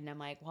at night. And I'm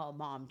like, well,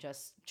 Mom,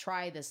 just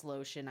try this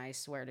lotion. I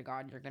swear to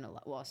God, you're going to,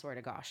 I swear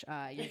to gosh,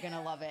 you're going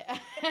to love it.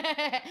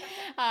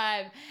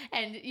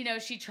 And, you know,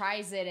 she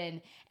tries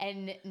it,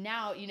 and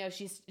now, you know,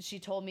 she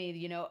told me,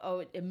 you know,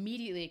 oh,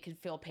 immediately it could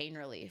feel pain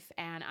relief.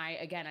 And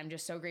I'm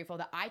just so grateful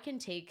that I can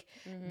take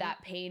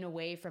that pain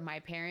away from my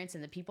parents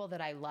and the people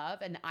that I love.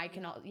 And I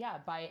can,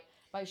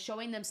 by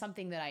showing them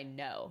something that I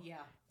know. Yeah.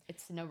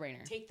 It's a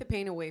no-brainer. Take the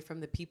pain away from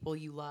the people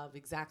you love.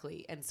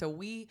 Exactly. And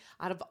so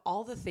out of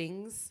all the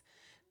things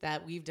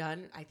that we've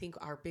done, I think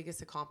our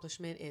biggest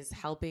accomplishment is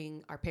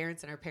helping our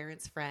parents and our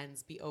parents'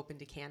 friends be open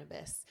to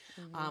cannabis.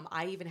 Mm-hmm.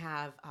 I even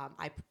have,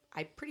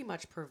 I pretty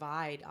much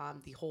provide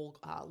the whole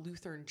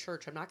Lutheran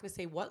church. I'm not going to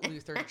say what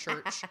Lutheran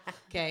church,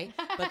 okay,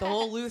 but the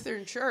whole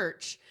Lutheran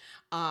church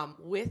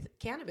with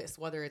cannabis,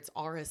 whether it's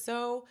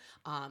RSO,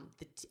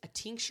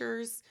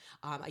 tinctures.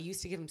 I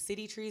used to give them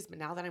city trees, but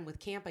now that I'm with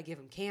camp, I give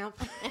them camp.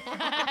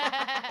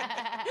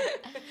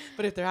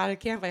 But if they're out of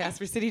camp, I ask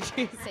for city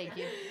trees. Thank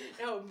you.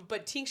 No,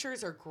 but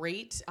tinctures are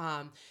great.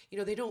 You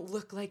know, they don't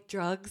look like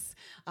drugs.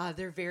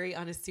 They're very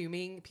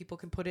unassuming. People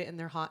can put it in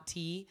their hot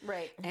tea.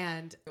 Right.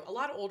 And a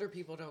lot of older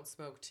people don't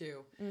smoke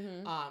too.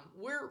 Mm-hmm.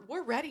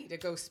 We're ready to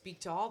go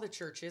speak to all the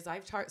churches.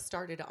 I've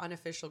started an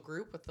unofficial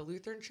group with the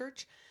Lutheran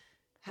Church. #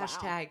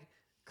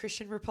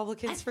 Christian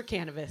Republicans for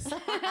Cannabis.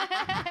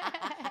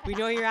 We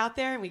know you're out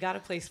there and we got a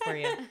place for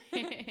you.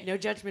 No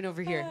judgment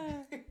over here.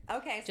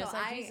 Okay, so Just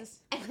like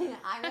Jesus.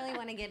 I really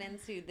want to get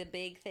into the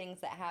big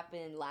things that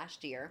happened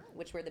last year,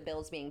 which were the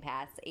bills being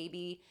passed,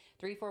 AB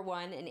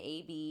 341 and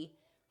AB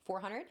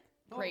 400.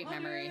 Great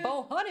memory.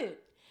 400.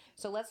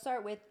 So let's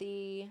start with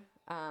the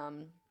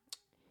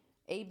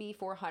AB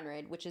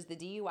 400, which is the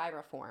DUI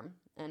reform.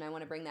 And I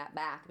want to bring that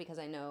back because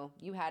I know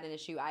you had an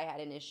issue, I had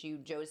an issue,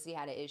 Josie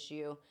had an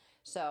issue.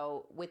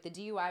 So with the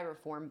DUI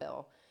reform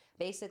bill,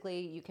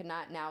 basically you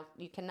cannot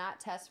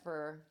test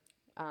for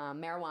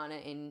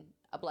marijuana in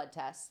a blood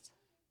test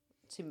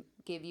to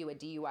give you a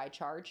DUI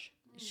charge.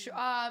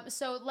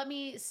 So let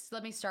me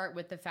start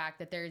with the fact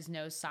that there is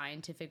no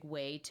scientific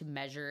way to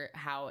measure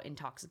how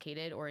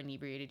intoxicated or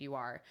inebriated you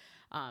are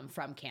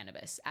from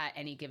cannabis at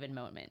any given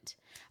moment.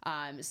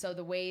 So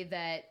the way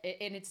that,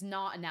 and it's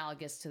not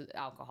analogous to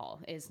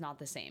alcohol, it's not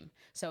the same.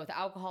 So with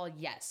alcohol,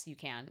 yes, you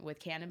can. With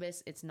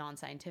cannabis, it's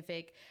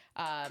non-scientific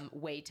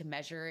way to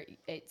measure.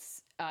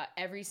 It's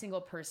every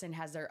single person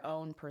has their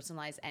own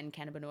personalized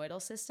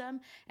endocannabinoidal system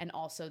and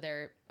also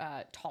their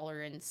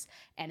tolerance,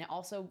 and it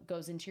also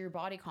goes into your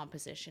body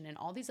composition and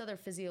all these other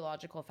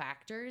physiological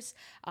factors.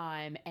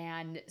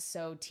 And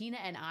so Tina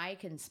and I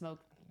can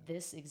smoke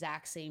this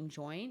exact same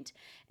joint,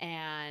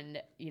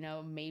 and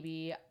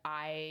maybe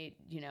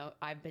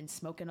I've been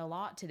smoking a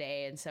lot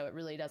today, and so it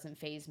really doesn't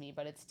faze me,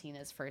 but it's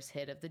Tina's first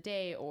hit of the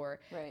day, or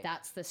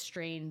that's the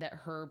strain that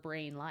her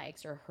brain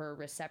likes or her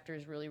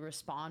receptors really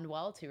respond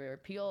well to or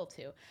appeal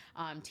to.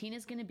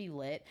 Tina's going to be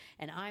lit,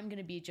 and I'm going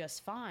to be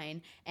just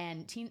fine.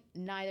 And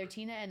neither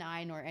Tina and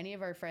I nor any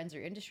of our friends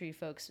or industry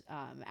folks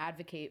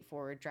advocate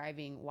for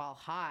driving while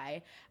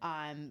high,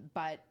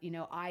 but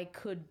I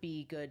could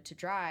be good to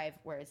drive,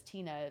 whereas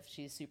Tina, if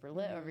she's super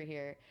lit over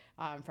here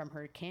from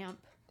her camp,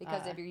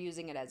 because if you're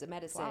using it as a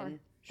medicine,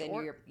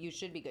 then you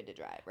should be good to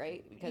drive,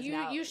 right? Because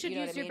you should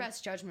use your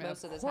best judgment,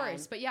 most of the course.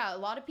 time. But yeah, a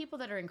lot of people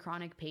that are in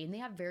chronic pain, they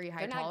have very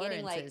high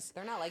tolerances.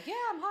 They're not like, yeah,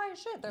 I'm high as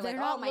shit. They're like,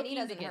 oh, my knee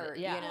doesn't hurt.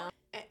 Yeah.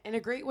 And a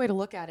great way to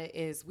look at it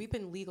is we've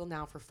been legal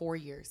now for 4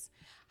 years.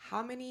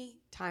 How many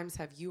times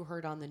have you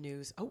heard on the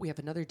news, oh, we have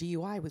another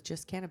DUI with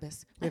just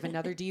cannabis. We have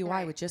another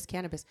DUI with just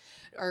cannabis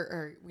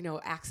or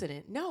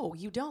accident. No,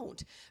 you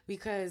don't,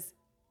 because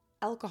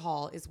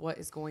alcohol is what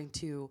is going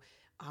to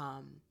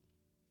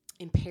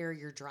impair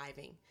your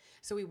driving.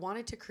 So we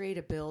wanted to create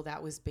a bill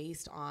that was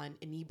based on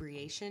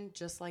inebriation,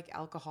 just like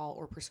alcohol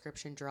or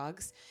prescription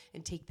drugs,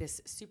 and take this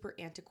super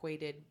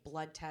antiquated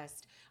blood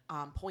test,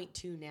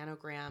 0.2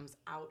 nanograms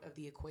out of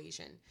the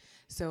equation.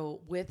 So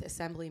with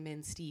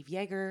Assemblyman Steve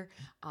Yeager,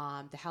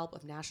 the help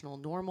of National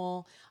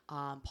Normal,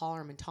 Paul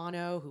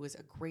Armentano, who is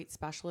a great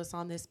specialist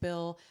on this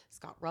bill,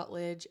 Scott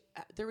Rutledge,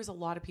 there was a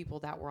lot of people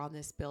that were on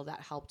this bill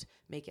that helped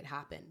make it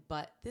happen.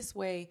 But this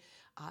way,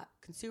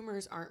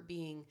 consumers aren't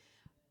being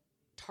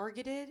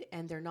targeted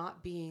and they're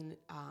not being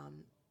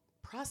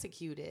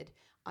prosecuted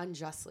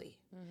unjustly.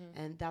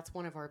 And that's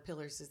one of our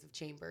pillars of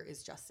chamber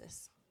is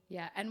justice.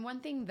 Yeah. And one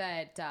thing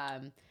that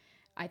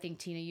I think,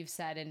 Tina, you've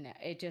said, and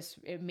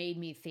it made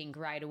me think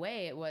right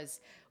away, it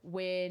was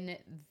when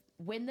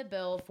the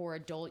bill for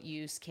adult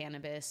use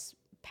cannabis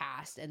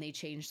passed and they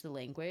changed the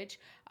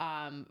language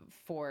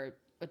for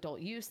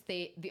adult use,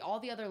 all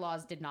the other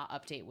laws did not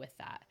update with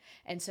that.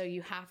 And so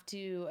you have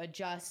to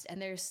adjust,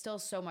 and there's still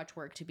so much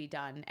work to be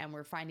done. And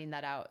we're finding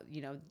that out,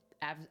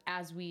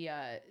 as we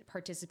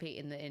participate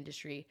in the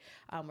industry,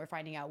 we're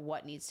finding out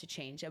what needs to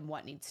change and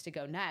what needs to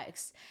go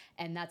next.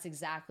 And that's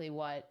exactly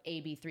what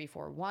AB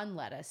 341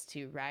 led us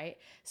to, right?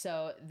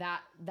 So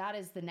that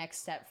is the next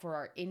step for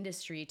our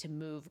industry to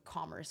move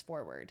commerce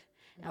forward.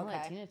 I'll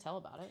let Tina tell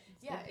about it.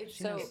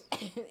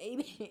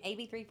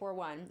 AB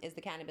 341 is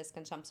the cannabis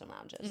consumption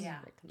lounges. Yeah.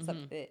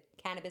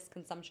 Cannabis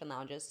consumption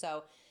lounges.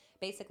 So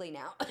basically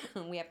now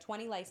we have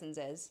 20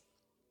 licenses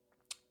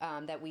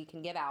that we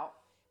can give out,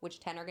 which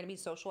 10 are going to be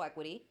social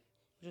equity,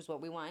 which is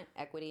what we want,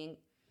 equity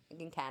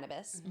in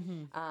cannabis.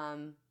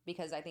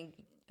 Because I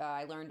think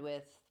I learned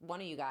with one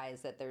of you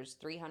guys that there's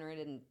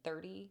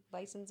 330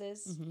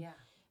 licenses.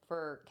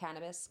 For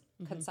cannabis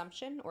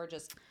consumption, or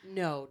just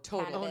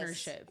total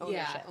ownership.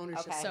 Yeah,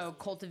 ownership. Okay. So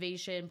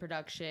cultivation,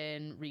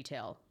 production,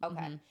 retail.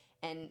 Okay.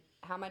 And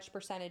how much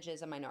percentage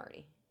is a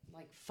minority?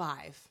 Like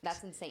 5.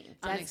 That's insane.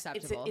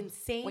 Unacceptable. It's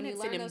insane. When you It's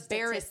learn an those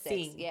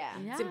embarrassing. statistics, yeah.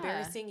 It's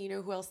embarrassing. You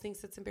know who else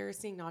thinks it's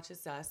embarrassing? Not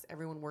just us,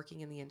 everyone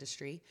working in the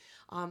industry.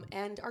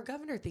 And our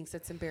governor thinks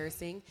it's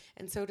embarrassing,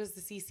 and so does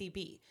the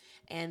CCB.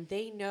 And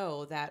they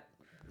know that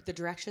the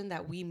direction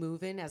that we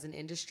move in as an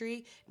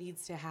industry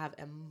needs to have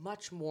a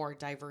much more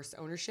diverse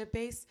ownership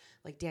base,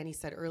 like Danny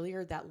said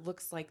earlier, that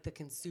looks like the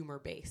consumer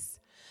base.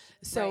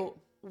 So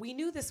we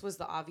knew this was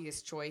the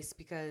obvious choice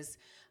because,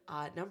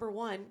 number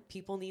one,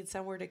 people need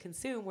somewhere to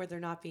consume where they're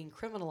not being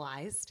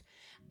criminalized.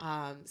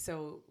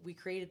 So we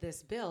created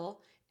this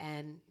bill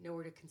and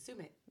nowhere to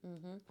consume it,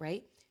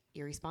 right?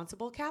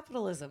 Irresponsible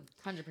capitalism.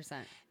 100%.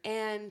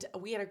 And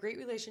we had a great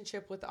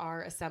relationship with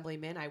our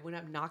assemblyman. I went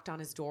up and knocked on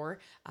his door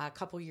a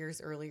couple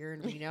years earlier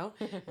in Reno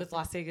with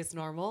Las Vegas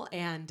Normal.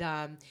 And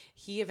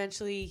he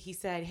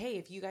said, hey,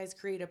 if you guys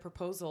create a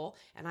proposal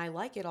and I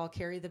like it, I'll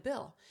carry the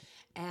bill.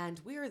 And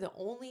we are the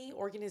only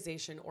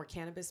organization or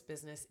cannabis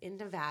business in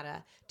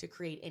Nevada to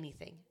create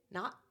anything.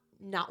 Not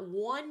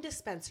one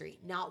dispensary,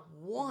 not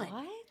one.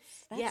 What?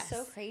 That's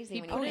so crazy.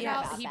 He put it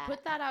out. He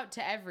put that out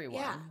to everyone.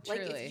 Yeah,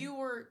 truly. like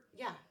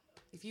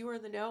if you were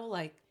in the know,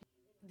 like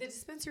the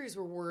dispensaries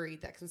were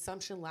worried that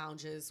consumption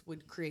lounges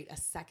would create a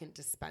second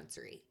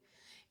dispensary.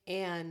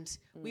 And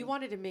we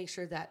wanted to make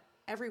sure that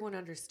everyone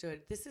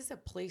understood this is a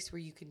place where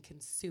you can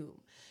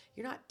consume.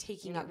 You're not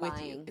taking it with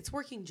you. It's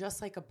working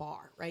just like a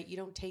bar, right? You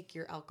don't take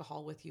your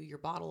alcohol with you, your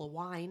bottle of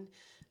wine.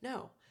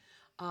 No.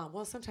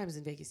 Well, sometimes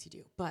in Vegas you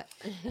do, but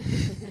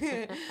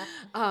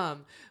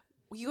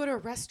you go to a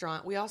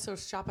restaurant. We also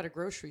shop at a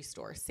grocery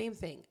store. Same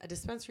thing. A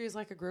dispensary is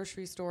like a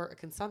grocery store, a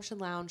consumption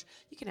lounge.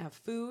 You can have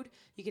food.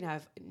 You can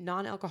have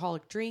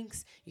non-alcoholic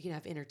drinks. You can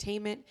have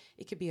entertainment.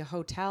 It could be a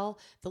hotel.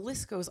 The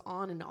list goes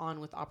on and on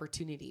with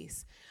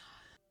opportunities.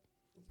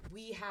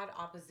 We had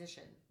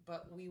opposition,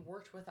 but we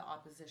worked with the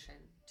opposition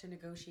to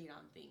negotiate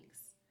on things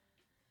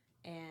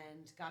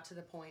and got to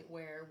the point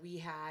where we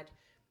had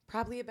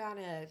probably about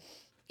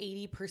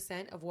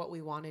 80% of what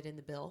we wanted in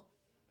the bill.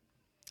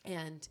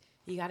 And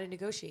You got to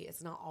negotiate.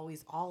 It's not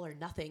always all or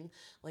nothing,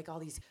 like all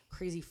these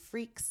crazy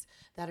freaks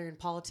that are in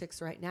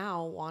politics right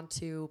now want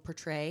to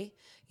portray.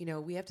 You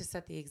know, we have to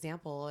set the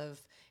example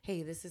of,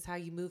 hey, this is how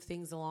you move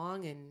things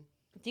along, and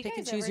Do you pick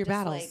and guys choose ever your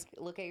just battles. like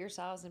look at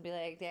yourselves and be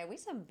like, "Yeah, we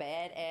some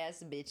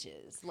badass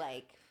bitches."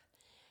 Like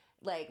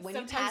when you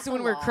Sometimes pass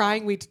when a we're law-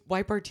 crying, we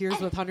wipe our tears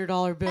with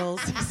 $100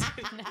 bills.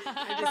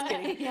 I'm just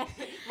kidding. Yeah.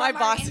 My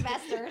From our boss,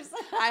 investors.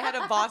 I had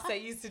a boss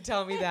that used to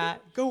tell me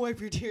that. Go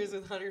wipe your tears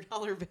with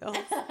 $100 bills.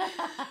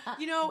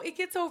 You know, it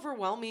gets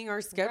overwhelming.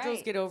 Our schedules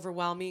Right. get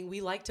overwhelming.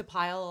 We like to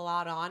pile a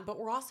lot on, but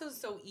we're also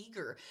so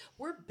eager.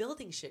 We're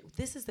building shit.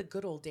 This is the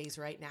good old days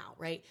right now,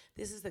 right?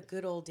 This is the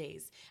good old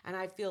days. And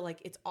I feel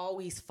like it's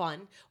always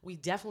fun. We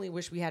definitely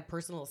wish we had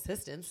personal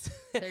assistants.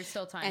 There's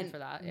still time and for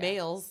that. Yeah.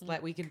 males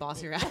that we can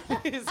boss around.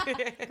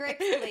 Grapes,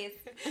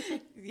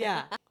 please.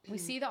 Yeah. We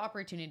see the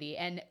opportunity,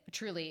 and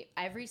truly,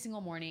 every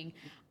single morning,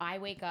 I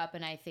wake up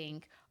and I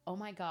think, oh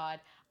my God,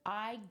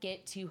 I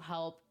get to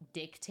help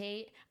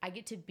dictate. I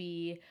get to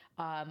be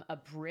a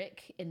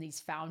brick in these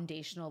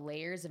foundational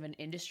layers of an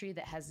industry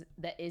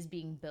that is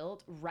being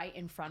built right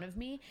in front of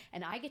me,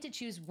 and I get to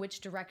choose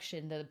which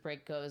direction the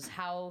brick goes,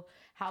 how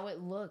it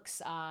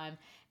looks, and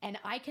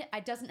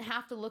it doesn't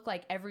have to look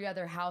like every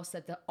other house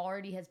that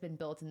already has been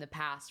built in the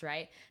past,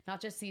 right? Not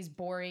just these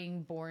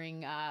boring,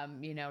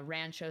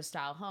 rancho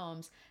style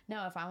homes.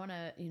 No, if I want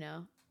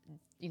to,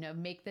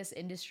 make this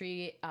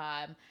industry,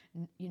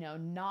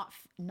 not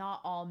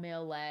all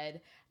male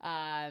led,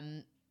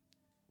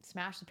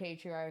 smash the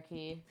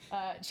patriarchy,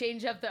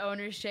 change up the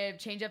ownership,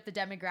 change up the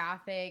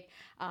demographic,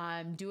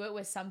 do it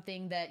with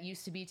something that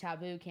used to be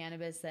taboo,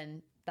 cannabis,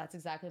 then that's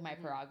exactly my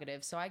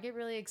prerogative. So I get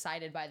really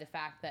excited by the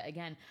fact that,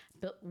 again,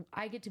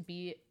 I get to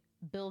be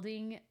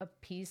building a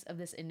piece of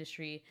this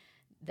industry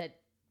that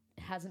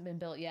hasn't been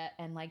built yet.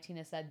 And like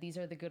Tina said, these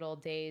are the good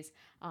old days.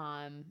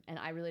 And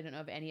I really don't know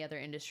of any other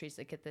industries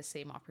that get the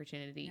same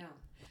opportunity. Yeah.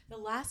 The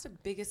last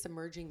biggest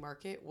emerging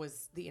market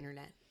was the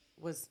internet,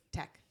 was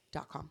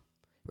tech.com,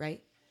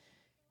 right?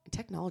 And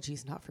technology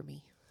is not for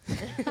me.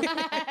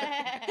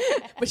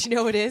 But you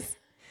know what is?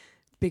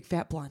 Big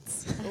fat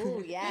blunts.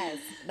 Oh, yes.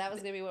 That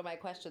was going to be one of my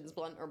questions,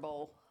 blunt or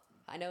bowl.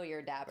 I know you're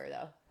a dabber,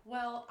 though.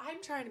 Well,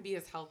 I'm trying to be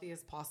as healthy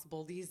as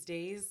possible these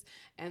days.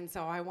 And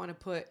so I want to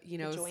put,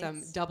 some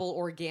joints. double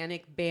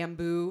organic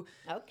bamboo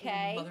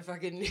Okay.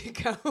 motherfucking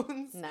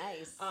cones.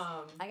 Nice.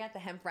 I got the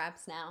hemp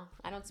wraps now.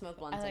 I don't smoke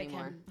blunts like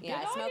anymore. hemp. Yeah,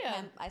 Good I smoke on ya.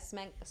 hemp. I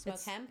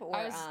smoke hemp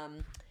or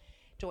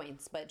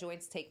joints, but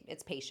joints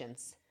it's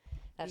patience.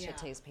 That shit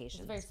takes It's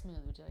patience. very smooth.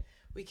 Would you like?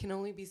 We can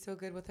only be so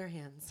good with our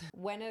hands.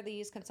 When are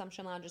these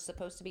consumption lounges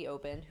supposed to be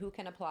open? Who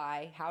can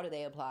apply? How do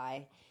they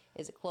apply?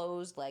 Is it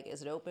closed? Like,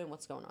 is it open?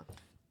 What's going on?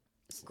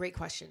 Great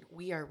question.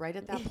 We are right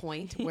at that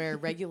point where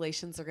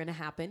regulations are going to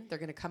happen. They're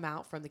going to come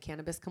out from the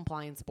Cannabis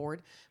Compliance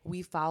Board.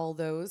 We follow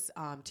those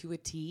to a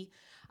T.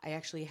 I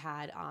actually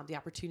had the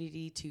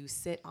opportunity to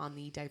sit on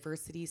the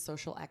Diversity,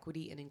 Social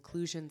Equity, and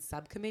Inclusion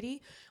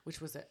Subcommittee, which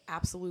was an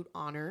absolute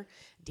honor.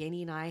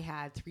 Danny and I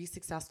had 3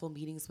 successful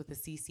meetings with the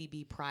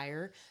CCB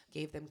prior,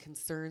 gave them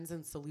concerns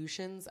and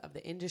solutions of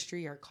the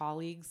industry, our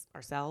colleagues,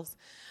 ourselves,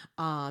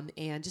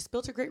 and just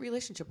built a great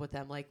relationship with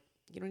them. Like,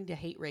 you don't need to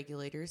hate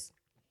regulators.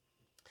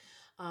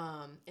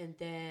 And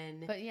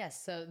then, But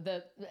yes, so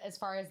as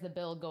far as the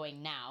bill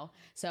going now,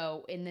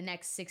 so in the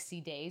next 60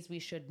 days, we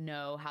should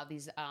know how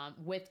these,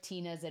 with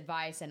Tina's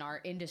advice and our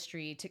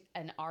industry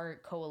and our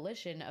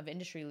coalition of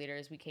industry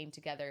leaders, we came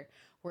together.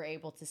 We're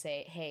able to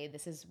say, hey,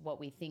 this is what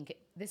we think.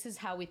 This is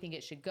how we think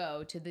it should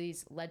go to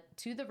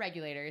the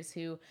regulators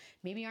who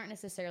maybe aren't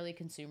necessarily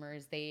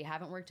consumers. They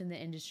haven't worked in the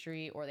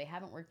industry, or they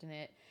haven't worked in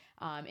it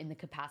in the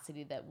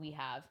capacity that we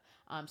have.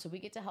 So we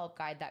get to help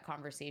guide that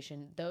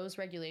conversation. Those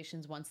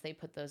regulations, once they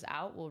put those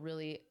out, will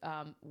really,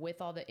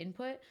 with all the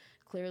input,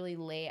 clearly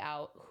lay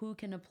out who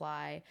can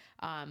apply.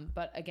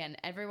 But again,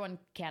 everyone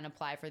can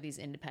apply for these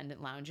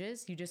independent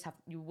lounges.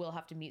 You will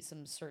have to meet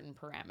some certain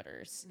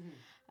parameters.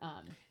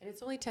 and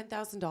it's only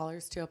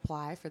 $10,000 to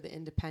apply for the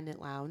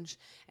independent lounge.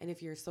 And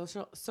if you're a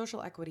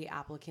social equity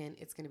applicant,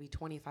 it's going to be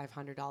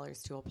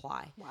 $2,500 to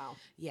apply. Wow.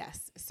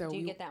 Yes. So Do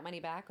you get that money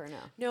back or no?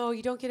 No,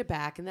 you don't get it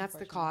back, and that's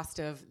the cost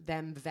of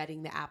them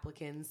vetting the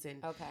applicants.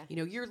 And Okay.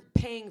 you're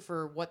paying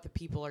for what the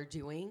people are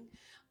doing,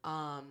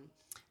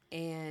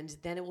 and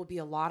then it will be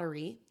a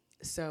lottery.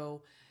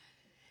 So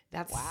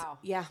that's Wow.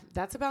 Yeah,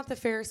 that's about the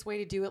fairest way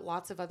to do it.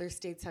 Lots of other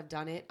states have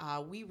done it.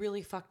 We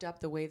really fucked up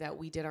the way that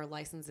we did our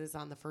licenses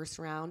on the first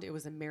round. It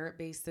was a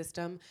merit-based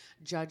system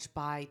judged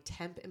by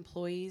temp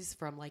employees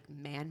from like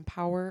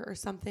Manpower or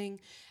something.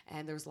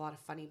 And there was a lot of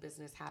funny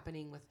business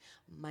happening with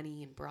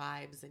money and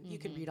bribes. And you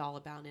can read all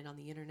about it on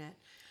the internet.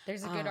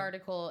 There's a good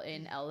article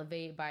in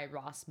Elevate by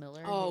Ross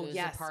Miller. Oh, who's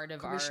yes. a part of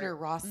Commissioner our,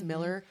 Ross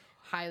Miller.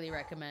 Highly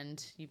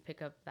recommend you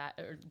pick up that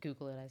or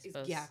Google it, I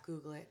suppose. Yeah,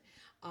 Google it.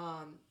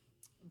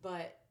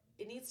 But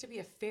it needs to be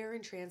a fair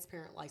and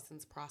transparent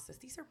license process.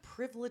 These are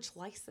privileged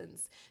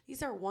license.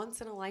 These are once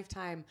in a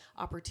lifetime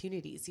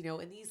opportunities,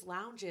 and these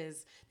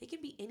lounges, they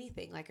can be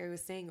anything, like I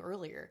was saying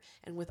earlier.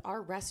 And with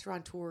our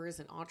restaurateurs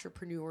and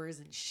entrepreneurs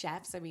and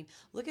chefs, I mean,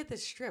 look at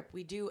this strip.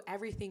 We do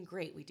everything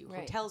great. We do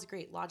hotels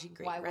great, lodging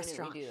great, Why wouldn't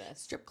restaurant, we do this?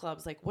 strip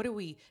clubs. Like, what are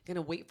we going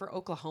to wait for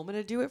Oklahoma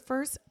to do it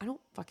first? I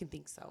don't fucking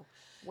think so.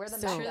 We're the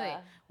So- Truly,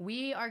 Mecca.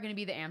 we are going to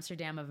be the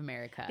Amsterdam of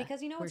America.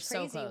 Because We're what's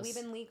so crazy? close. We've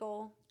been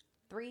legal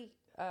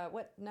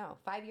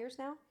 5 years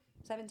now?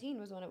 17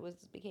 was when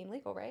it became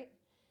legal, right?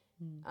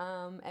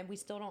 And we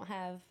still don't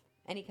have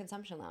any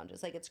consumption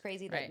lounges. Like, it's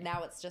crazy that Right.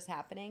 now it's just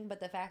happening, but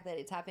the fact that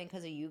it's happening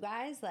because of you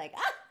guys, like,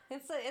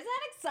 isn't that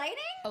exciting?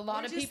 a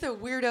lot We're of just people.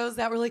 the weirdos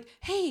that were like,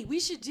 hey, we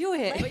should do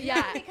it. Like,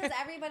 yeah. because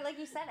everybody, like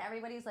you said,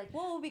 everybody's like,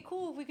 well, it'd be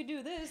cool if we could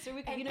do this, or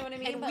we could, you know what I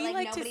mean? and But we like,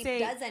 like to nobody say-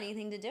 does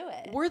anything to do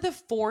it. We're the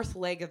fourth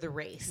leg of the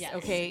race. Yes,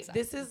 okay.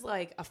 exactly. This is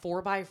like a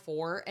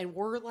 4x4, and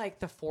we're like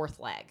the fourth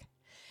leg.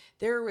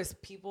 There was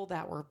people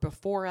that were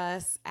before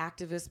us,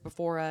 activists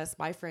before us.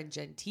 My friend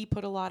Jen T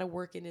put a lot of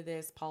work into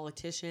this,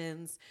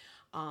 politicians.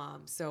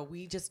 So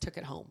we just took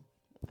it home.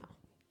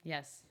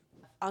 Yes.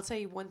 I'll tell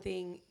you one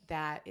thing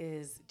that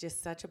is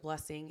just such a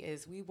blessing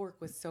is we work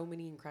with so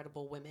many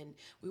incredible women.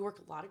 We work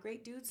a lot of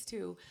great dudes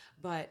too,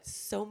 but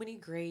so many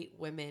great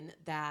women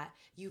that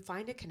you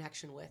find a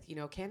connection with.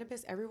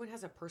 Cannabis, everyone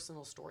has a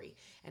personal story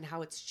and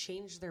how it's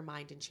changed their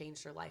mind and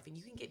changed their life. And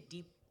you can get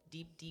deep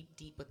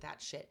with that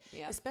shit.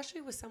 Yeah.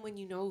 Especially with someone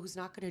who's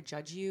not going to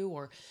judge you,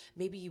 or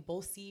maybe you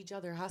both see each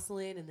other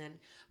hustling and then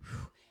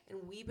and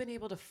we've been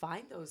able to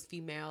find those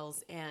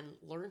females and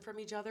learn from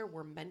each other.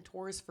 We're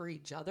mentors for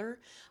each other.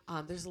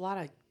 There's a lot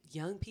of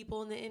young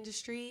people in the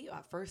industry,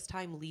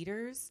 first-time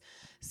leaders.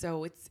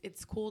 So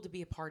it's cool to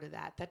be a part of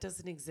that. That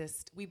doesn't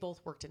exist. We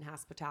both worked in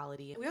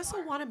hospitality. We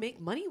also want to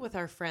make money with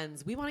our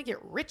friends. We want to get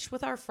rich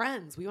with our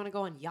friends. We want to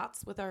go on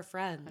yachts with our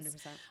friends.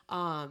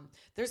 100%.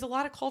 There's a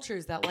lot of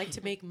cultures that like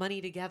to make money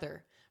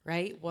together,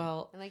 right?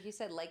 Well, And like you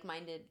said,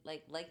 like-minded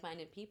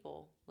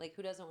people. Like,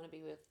 who doesn't want to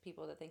be with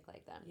people that think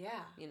like them?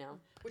 yeah. We're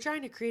We're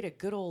trying to create a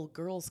good old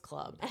girls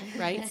club,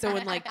 right? So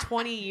in like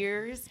 20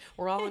 years,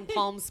 we're all in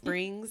Palm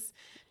Springs.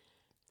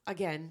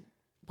 Again,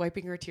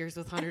 wiping our tears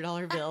with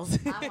 $100 bills.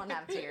 I won't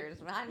have tears.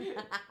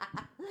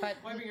 But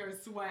Wiping our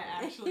sweat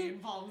actually in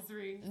Palm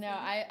Springs. no,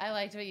 I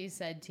liked what you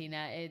said,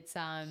 Tina. It's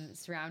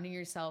surrounding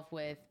yourself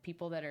with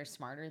people that are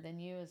smarter than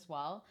you as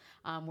well.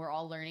 We're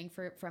all learning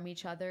from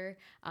each other.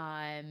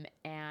 And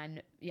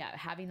yeah,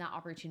 having that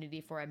opportunity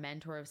for a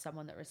mentor of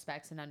someone that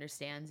respects and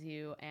understands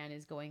you and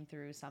is going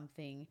through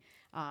something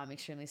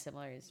extremely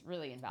similar is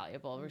really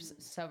invaluable. We're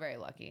so very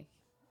lucky.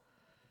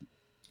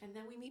 And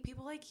then we meet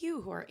people like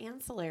you who are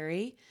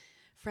ancillary,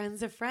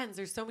 friends of friends.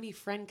 There's so many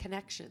friend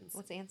connections.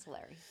 What's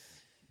ancillary?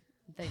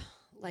 That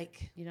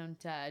Like you don't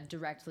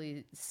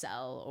directly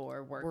sell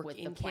or work with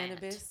in the plant.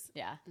 cannabis.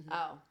 Yeah.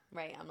 Oh,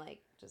 right. I'm like,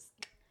 just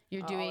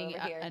You're all doing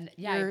over here.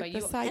 You're but the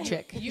you side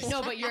chick. You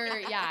no, but you're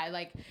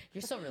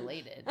you're still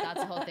related. That's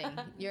the whole thing.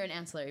 You're an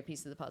ancillary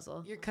piece of the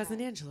puzzle. Your cousin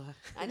Angela.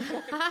 I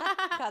know.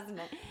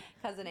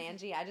 cousin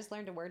Angie. I just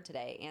learned a word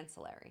today,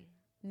 ancillary.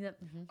 Yep.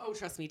 Mhm. Oh,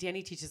 trust me.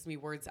 Danny teaches me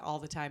words all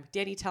the time.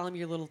 Danny, tell him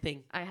your little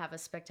thing. I have a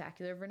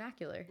spectacular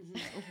vernacular.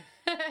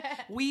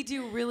 We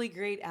do really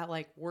great at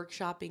like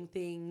workshopping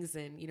things,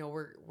 and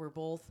we're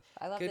both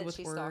I love good that with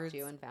she words. stalked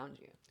you and found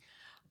you.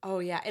 Oh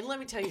yeah, and let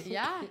me tell you,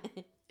 Yeah.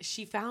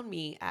 she found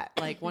me at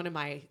like one of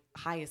my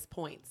highest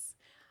points.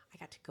 I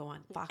got to go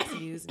on Fox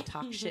News and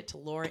talk shit to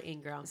Laura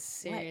Ingraham.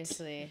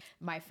 Seriously.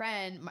 My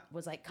friend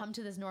was like, come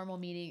to this normal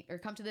meeting or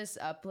come to this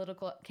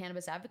political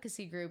cannabis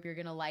advocacy group. You're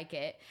going to like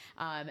it.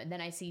 And then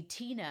I see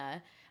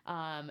Tina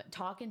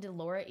talking to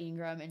Laura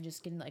Ingraham and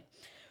just getting like,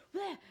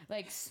 "Bleh,"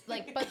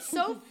 like, but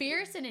so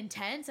fierce and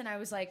intense. And I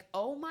was like,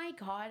 oh my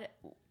God,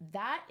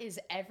 that is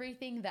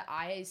everything that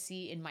I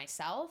see in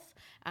myself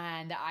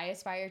and that I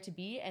aspire to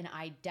be. And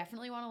I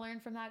definitely want to learn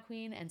from that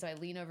queen. And so I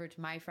lean over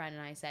to my friend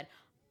and I said,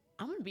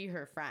 I'm going to be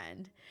her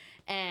friend.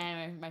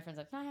 And my friend's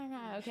like,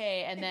 nah,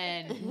 okay. And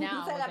then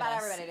now Say look that about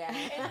at us. everybody,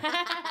 Danny.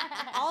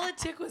 All it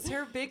took was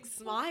her big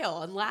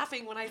smile and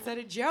laughing when I said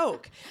a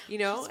joke, and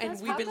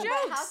we've been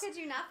How could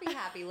you not be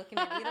happy looking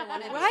at either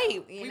one of you? right.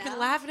 you We've know? been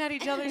laughing at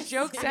each other's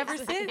jokes ever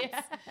since.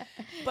 Yeah.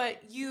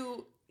 But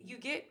you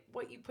get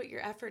what you put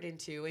your effort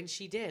into, and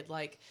she did.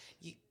 Like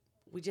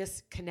we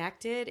just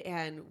connected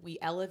and we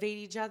elevate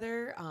each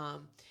other.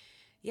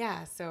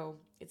 Yeah, so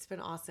it's been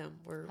awesome.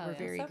 We're Hell yeah.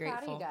 very I'm so grateful.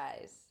 proud of you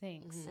guys.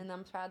 Thanks. And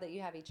I'm proud that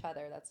you have each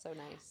other. That's so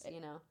nice,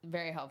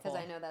 Very helpful.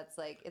 Because I know that's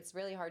like, it's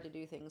really hard to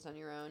do things on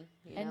your own.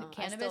 And I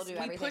cannabis, still do we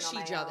everything push on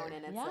my each other. own,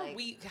 and it's Yeah. like,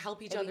 We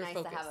help each it'd other be nice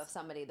focus. to have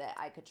somebody that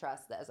I could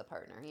trust as a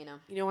partner,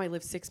 I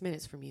live 6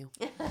 minutes from you.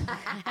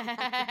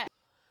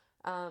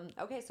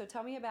 Okay, so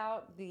tell me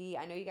about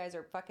I know you guys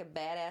are fucking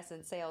badass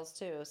in sales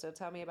too. So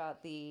tell me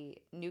about the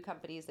new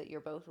companies that you're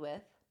both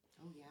with.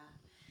 Oh yeah.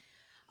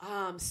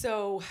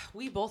 So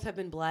we both have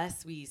been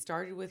blessed. We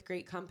started with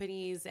great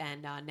companies,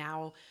 and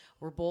now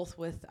we're both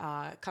with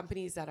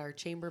companies that are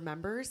chamber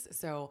members.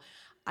 So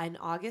In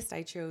August,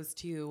 I chose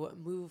to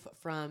move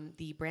from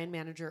the brand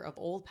manager of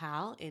Old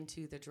Pal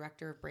into the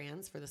director of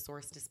brands for the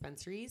Source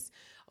dispensaries,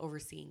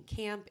 overseeing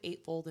Camp,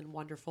 Eightfold, and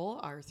Wonderful,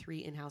 our 3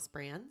 in-house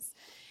brands.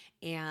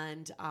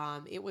 And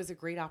it was a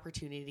great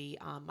opportunity.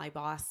 My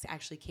boss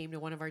actually came to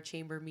one of our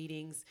chamber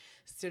meetings,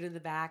 stood in the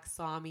back,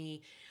 saw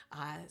me,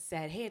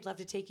 said, "Hey, I'd love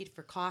to take you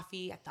for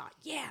coffee." I thought,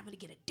 yeah, I'm going to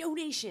get a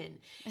donation.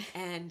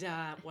 And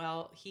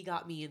well, he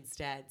got me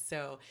instead.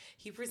 So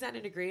he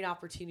presented a great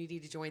opportunity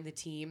to join the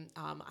team.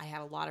 I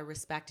had a lot of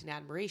respect and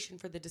admiration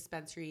for the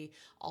dispensary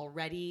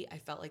already. I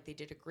felt like they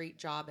did a great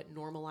job at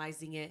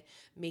normalizing it,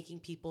 making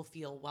people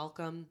feel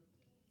welcome,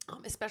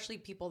 especially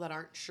people that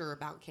aren't sure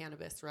about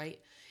cannabis, right?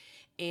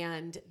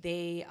 And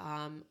they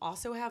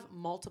also have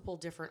multiple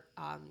different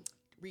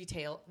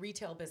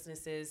retail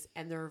businesses,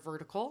 and they're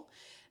vertical,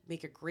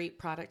 make a great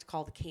product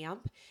called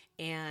Camp.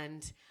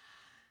 And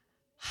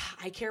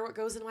I care what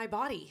goes in my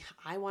body.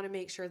 I want to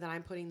make sure that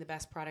I'm putting the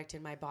best product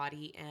in my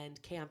body, and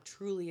Camp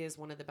truly is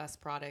one of the best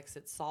products.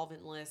 It's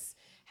solventless,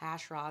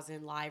 hash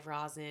rosin, live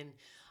rosin.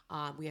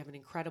 We have an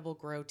incredible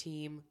grow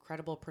team,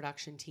 incredible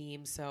production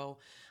team. So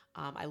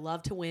I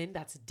love to win.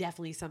 That's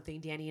definitely something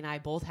Danny and I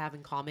both have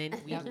in common.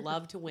 We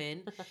love to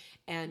win,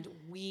 and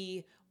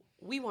we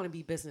want to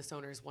be business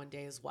owners one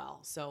day as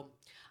well. So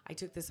I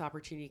took this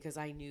opportunity because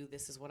I knew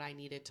this is what I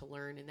needed to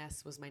learn, and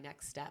this was my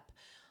next step.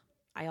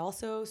 I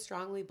also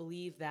strongly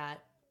believe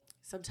that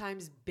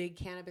sometimes big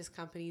cannabis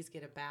companies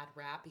get a bad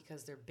rap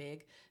because they're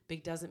big.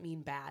 Big doesn't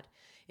mean bad.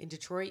 In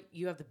Detroit,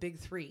 you have the big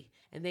 3,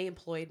 and they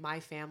employed my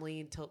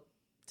family until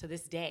to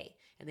this day,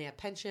 and they have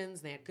pensions,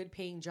 they had good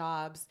paying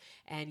jobs,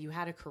 and you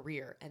had a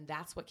career. And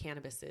that's what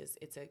cannabis is.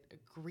 It's a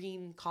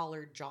green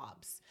collared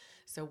jobs.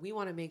 So we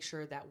want to make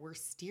sure that we're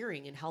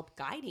steering and help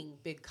guiding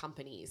big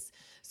companies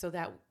so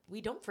that we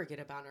don't forget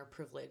about our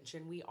privilege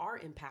and we are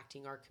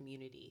impacting our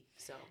community.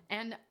 So,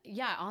 and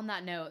yeah, on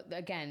that note,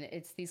 again,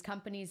 it's these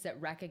companies that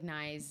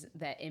recognize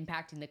that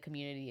impacting the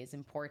community is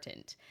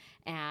important.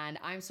 And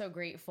I'm so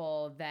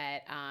grateful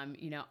that,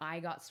 I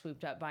got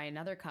swooped up by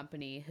another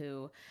company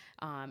who,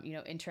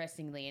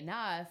 interestingly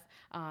enough,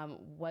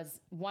 was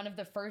one of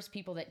the first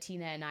people that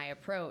Tina and I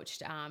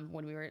approached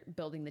when we were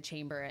building the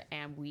chamber,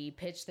 and we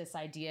pitched this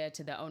idea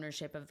to the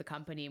ownership of the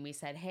company, and we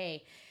said,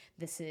 "Hey,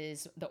 this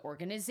is the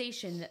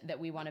organization that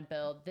we want to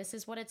build. This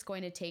is what it's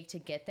going to take to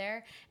get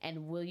there.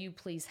 And will you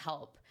please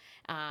help?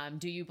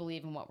 Do you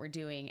believe in what we're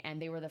doing?" And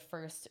they were the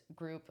first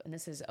group, and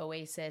this is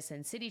Oasis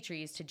and City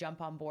Trees, to jump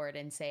on board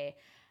and say,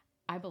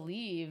 "I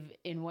believe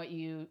in what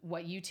you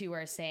 2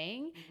 are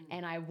saying,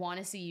 and I want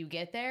to see you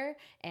get there.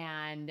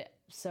 And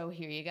so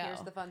here you go. Here's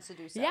the funds to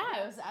do so."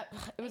 Yeah,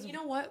 it was. You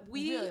know what?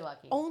 We really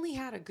lucky. only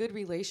had a good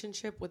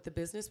relationship with the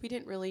business. We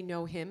didn't really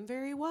know him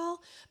very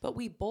well, but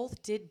we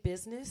both did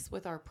business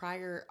with our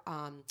prior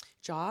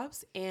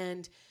jobs.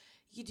 And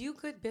you do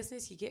good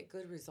business, you get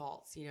good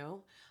results,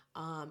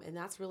 and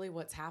that's really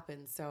what's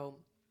happened. So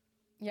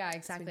yeah,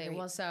 exactly.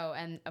 Well, so,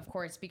 and of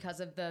course, because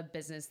of the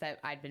business that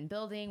I'd been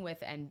building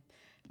with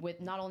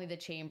not only the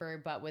chamber,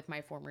 but with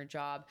my former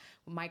job,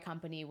 my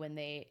company, when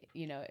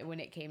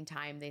it came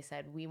time, they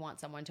said, "We want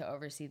someone to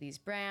oversee these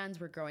brands.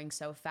 We're growing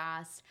so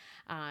fast."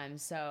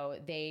 So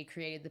they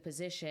created the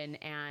position,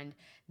 and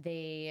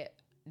they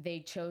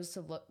chose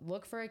to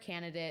look for a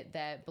candidate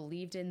that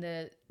believed in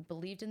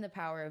the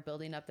power of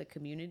building up the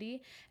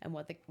community and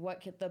what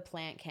the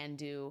plant can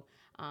do,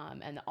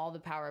 and all the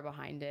power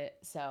behind it.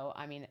 So,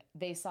 I mean,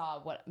 they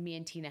saw what me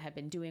and Tina had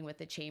been doing with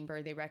the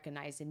chamber. They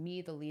recognized in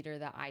me the leader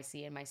that I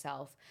see in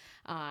myself.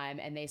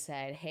 And they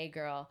said, "Hey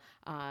girl,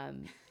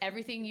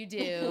 everything you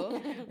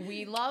do,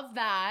 we love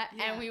that.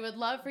 Yeah. And we would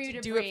love for you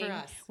to do bring, it for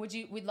us.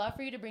 We'd love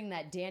for you to bring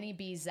that Danny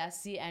B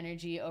zesty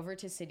energy over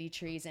to City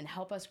Trees and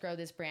help us grow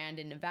this brand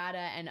in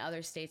Nevada and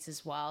other states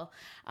as well."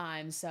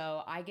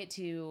 So I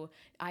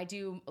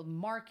do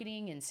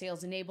marketing and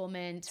sales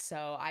enablement.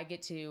 So I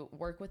get to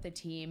work with a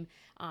team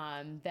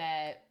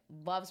that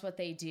loves what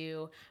they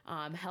do,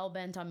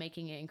 hell-bent on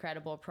making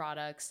incredible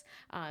products.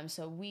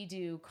 So we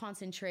do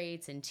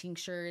concentrates and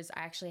tinctures. I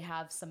actually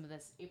have some of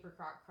this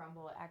apricot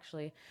crumble.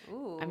 Actually,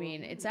 Ooh. I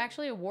mean, it's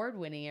actually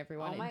award-winning,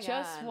 everyone. Oh my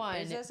just God. won.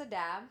 Is this a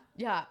dab?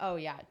 Yeah. Oh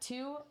yeah.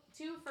 Two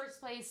first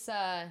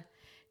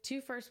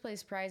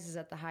place prizes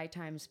at the High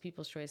Times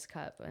People's Choice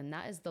Cup, and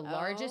that is the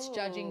largest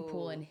judging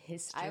pool in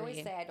history. I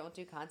always say I don't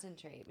do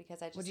concentrate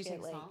because I just Would you get say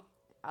like, small?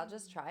 I'll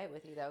just try it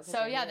with you though. 'Cause So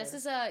you're yeah, here. this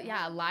is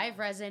a live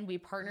resin. We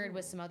partnered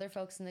with some other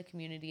folks in the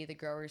community. The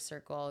Growers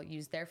Circle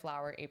used their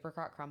flower,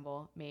 apricot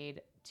crumble,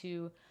 made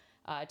two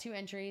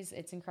entries.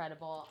 It's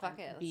incredible. Fuck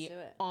it, let's be do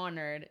it.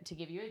 honored to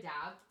give you a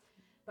dab.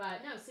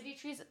 But no, City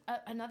Trees.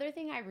 Another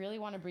thing I really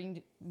want to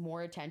bring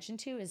more attention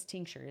to is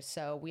tinctures.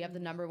 So we have the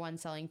 #1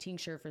 selling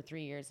tincture for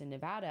 3 years in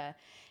Nevada,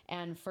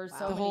 and for so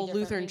the many whole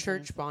different Lutheran reasons.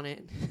 church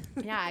bonnet.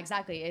 Yeah,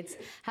 exactly. It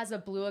has a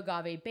blue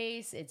agave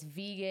base. It's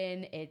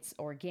vegan. It's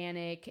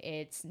organic.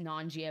 It's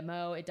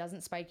non-GMO. It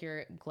doesn't spike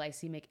your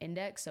glycemic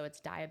index, so it's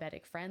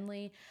diabetic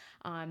friendly.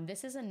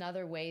 This is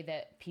another way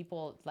that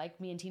people like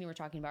me and Tina were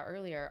talking about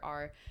earlier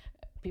are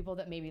people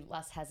that may be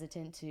less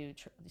hesitant to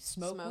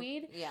smoke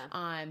weed,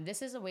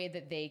 this is a way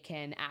that they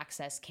can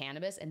access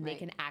cannabis and they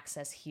can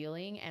access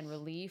healing and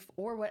relief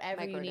or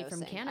whatever you need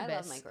from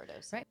cannabis. I love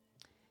microdosing. Right.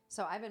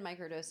 So I've been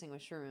microdosing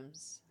with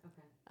shrooms.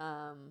 Okay.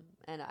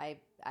 And I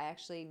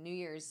actually, New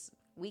Year's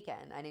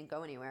weekend, I didn't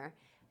go anywhere.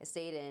 I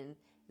stayed in.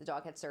 The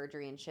dog had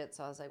surgery and shit,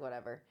 so I was like,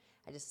 whatever.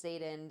 I just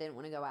stayed in, didn't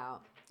want to go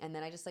out. And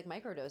then I just like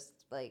microdosed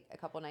like a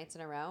couple nights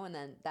in a row. And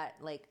then that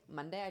like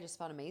Monday, I just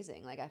felt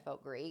amazing. Like I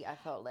felt great. I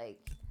felt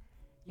like,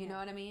 you know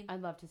what I mean?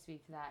 I'd love to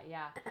speak to that.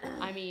 Yeah.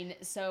 I mean,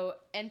 so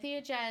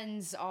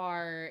entheogens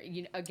are,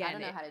 again, I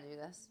don't know how to do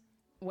this.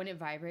 When it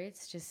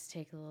vibrates, just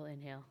take a little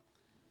inhale.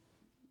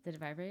 Did it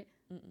vibrate?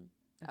 Mm-mm.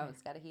 Okay. Oh,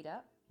 it's got to heat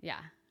up? Yeah.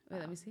 Wait,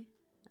 let me see.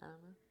 I don't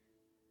know.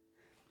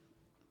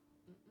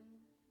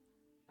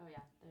 Oh,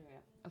 yeah. There we go.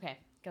 Okay.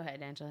 Go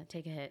ahead, Angela.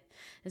 Take a hit.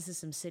 This is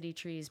some City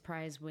Trees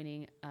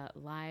prize-winning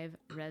live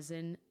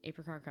resin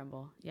apricot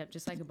crumble. Yep,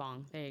 just like a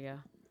bong. There you go.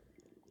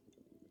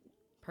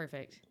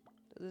 Perfect.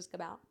 Does this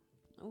come out?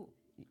 Ooh.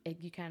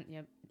 You can,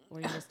 yep.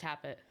 Or you just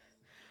tap it.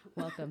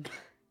 Welcome.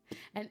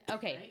 And,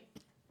 okay.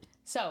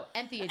 So,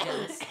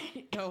 entheogens.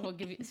 Oh, we'll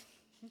give you...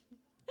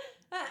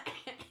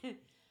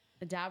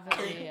 A dab with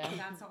the...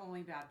 That's the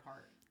only bad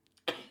part.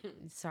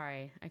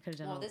 Sorry, I could have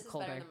done a little this is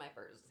colder. better than my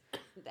first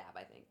dab,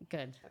 I think.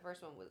 Good. My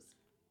first one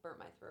burnt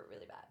my throat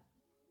really bad.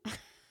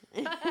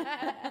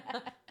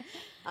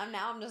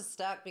 I'm just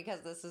stuck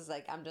because this is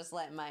like, I'm just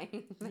letting my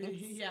you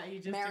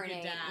just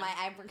marinate,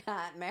 my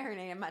apricot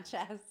marinate in my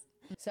chest.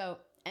 So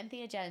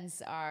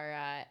entheogens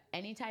are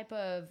any type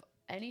of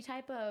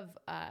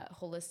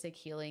holistic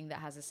healing that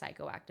has a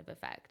psychoactive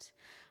effect.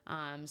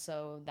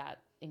 So that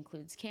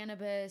includes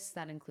cannabis,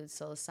 that includes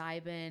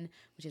psilocybin,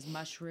 which is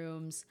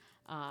mushrooms.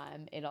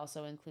 It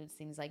also includes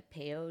things like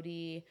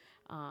peyote.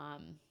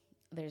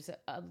 There's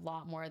a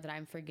lot more that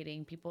I'm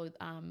forgetting. People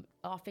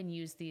often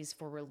use these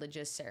for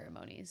religious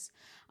ceremonies.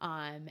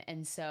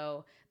 And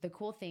so the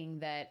cool thing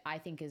that I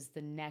think is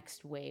the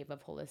next wave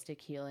of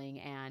holistic healing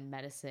and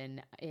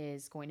medicine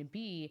is going to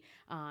be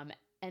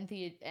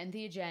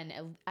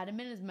entheogen at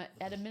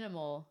a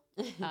minimal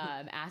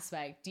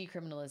aspect,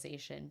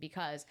 decriminalization,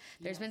 because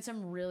there's been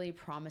some really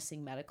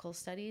promising medical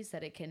studies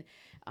that it can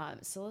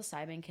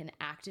psilocybin can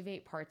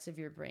activate parts of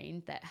your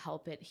brain that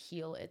help it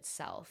heal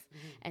itself.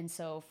 And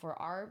so for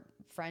our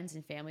friends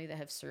and family that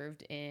have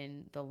served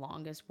in the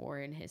longest war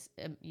in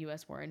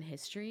U.S. war in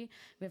history,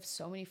 we have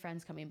so many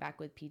friends coming back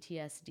with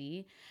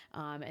PTSD,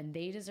 and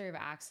they deserve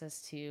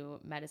access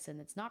to medicine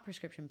that's not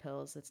prescription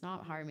pills, that's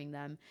not harming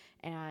them.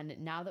 And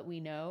now that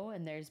we know,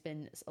 and there's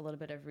been a little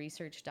bit of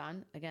research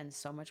done, again,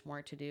 so much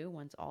more to do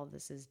once all of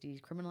this is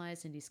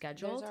decriminalized and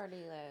descheduled. There's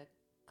already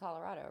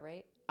Colorado,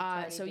 right?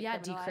 So yeah,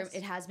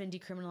 it has been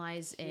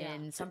decriminalized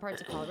in some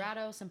parts of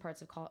Colorado, some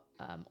parts of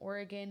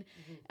Oregon,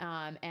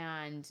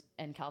 and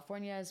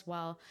California as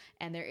well.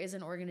 And there is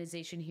an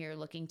organization here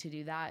looking to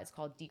do that. It's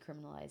called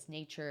Decriminalize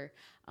Nature.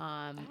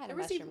 I had a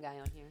mushroom guy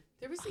on here.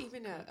 There was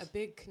even a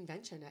big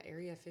convention at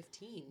Area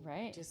 15,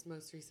 right? Just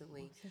most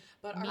recently.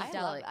 But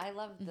I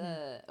love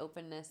the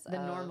openness, the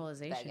of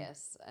normalization.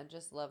 Vegas. I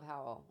just love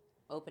how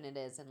open it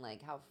is and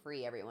like how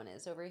free everyone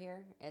is over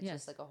here. It's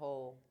just like a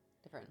whole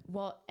different.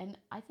 Well, and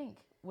I think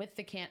with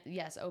the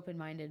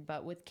open-minded,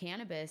 but with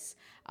cannabis,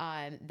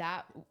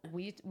 that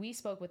we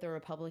spoke with a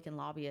Republican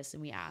lobbyist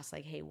and we asked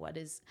like, hey,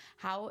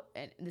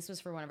 and this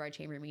was for one of our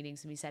chamber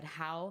meetings, and we said,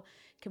 how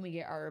can we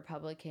get our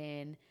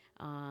Republican,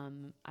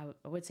 I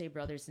would say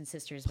brothers and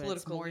sisters, but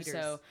political it's more leaders.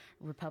 So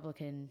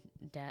Republican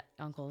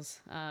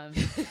uncles. I'm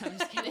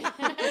just kidding.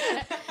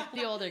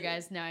 The older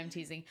guys. No, I'm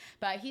teasing.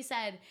 But he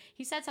said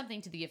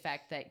something to the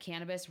effect that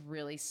cannabis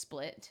really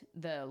split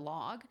the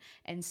log.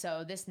 And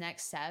so this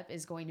next step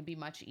is going to be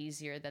much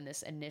easier than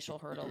this initial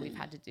hurdle we've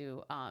had to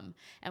do.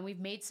 And we've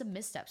made some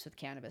missteps with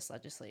cannabis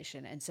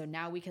legislation. And so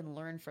now we can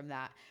learn from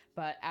that.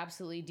 But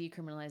absolutely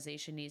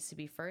decriminalization needs to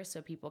be first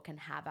so people can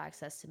have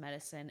access to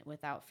medicine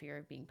without fear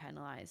of being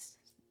penalized.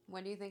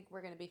 When do you think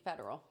we're going to be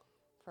federal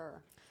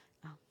for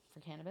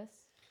cannabis?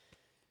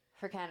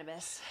 For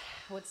cannabis.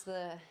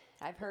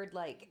 I've heard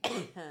like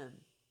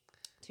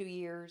 2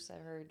 years.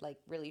 I've heard like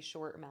really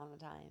short amount of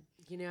time.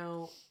 You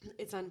know,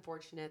 it's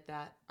unfortunate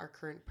that our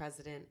current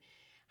president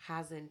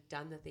hasn't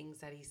done the things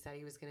that he said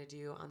he was going to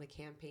do on the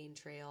campaign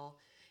trail.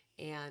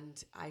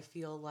 And I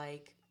feel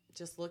like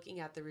just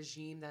looking at the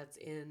regime that's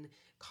in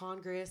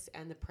Congress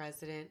and the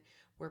president,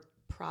 we're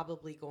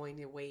probably going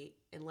to wait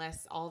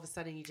unless all of a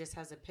sudden he just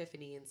has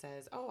epiphany and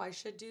says, oh, I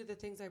should do the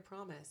things I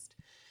promised.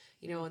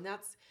 You know, and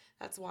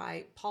that's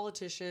why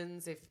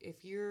politicians,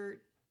 if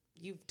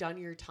you've done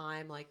your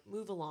time, like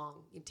move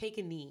along and take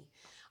a knee.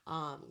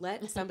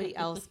 Let somebody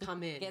else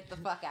come in. Get the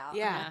fuck out.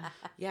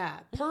 Yeah.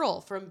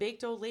 Pearl from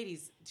Baked Old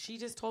Ladies, she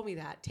just told me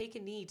that. Take a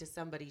knee to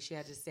somebody, she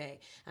had to say.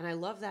 And I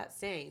love that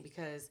saying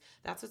because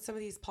that's what some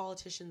of these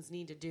politicians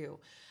need to do.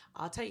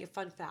 I'll tell you a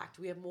fun fact.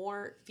 We have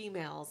more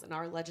females in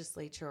our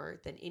legislature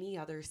than any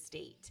other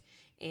state.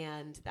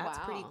 And that's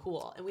pretty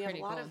cool. And we have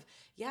a lot of,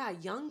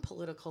 young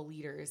political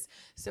leaders.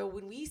 So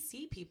when we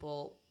see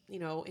people, you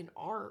know, in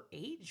our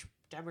age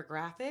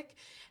demographic,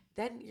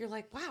 then you're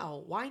like,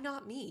 wow, why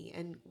not me?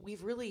 And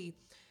we've really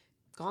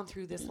gone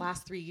through this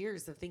last 3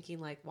 years of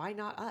thinking like, why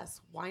not us?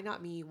 Why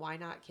not me? Why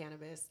not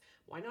cannabis?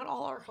 Why not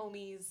all our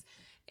homies?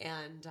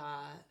 And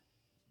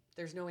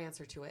there's no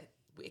answer to it.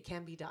 It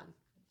can be done.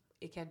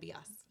 It can be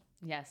us.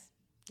 Yes.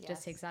 Yes.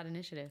 Just takes that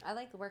initiative. I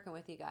like working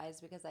with you guys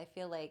because I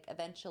feel like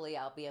eventually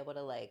I'll be able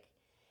to like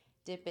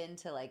dip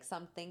into like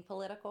something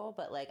political,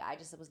 but like I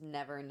just was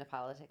never into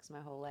politics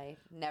my whole life.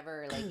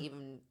 Never like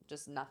even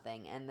just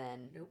nothing. And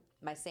then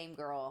my same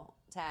girl,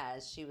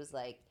 Taz, she was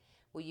like,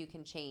 well, you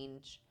can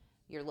change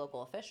your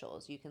local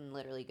officials. You can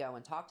literally go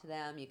and talk to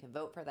them. You can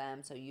vote for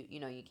them. So you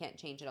know, you can't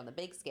change it on the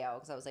big scale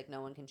because I was like,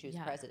 no one can choose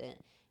president.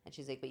 And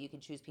she's like, but you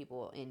can choose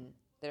people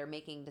that are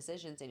making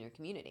decisions in your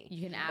community.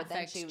 You can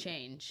affect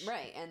change.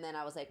 Right. And then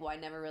I was like, well, I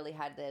never really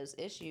had those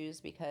issues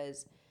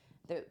because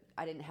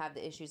I didn't have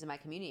the issues in my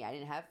community. I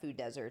didn't have food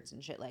deserts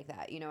and shit like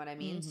that. You know what I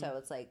mean? So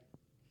it's like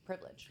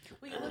privilege.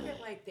 Well, you look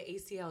at like the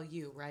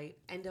ACLU, right?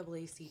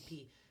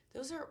 NAACP.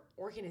 Those are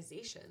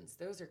organizations.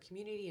 Those are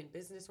community and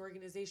business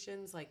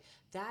organizations. Like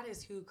that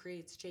is who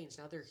creates change.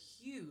 Now they're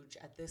huge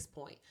at this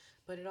point,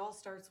 but it all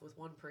starts with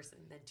one person,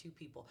 then two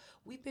people.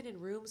 We've been in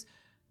rooms.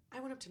 I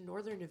went up to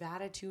Northern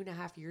Nevada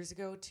 2.5 years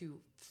ago to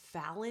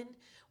Fallon,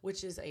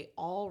 which is a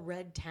all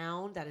red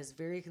town that is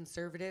very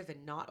conservative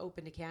and not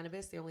open to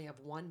cannabis. They only have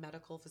one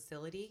medical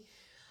facility.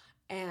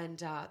 And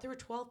there were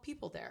 12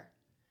 people there.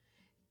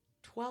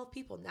 12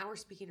 people. Now we're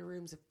speaking to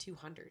rooms of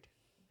 200.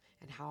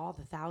 And how all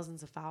the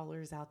thousands of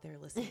followers out there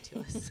listen to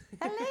us.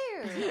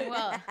 Hello.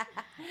 Well,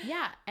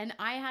 yeah. And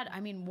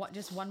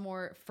just one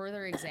more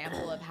further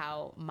example of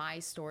how my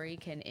story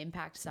can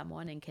impact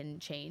someone and can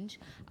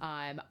change.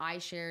 I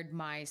shared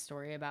my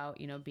story about,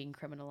 being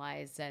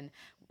criminalized and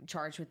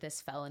charged with this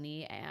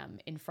felony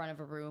in front of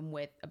a room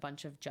with a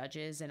bunch of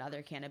judges and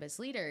other cannabis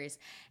leaders.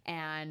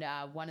 And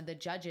one of the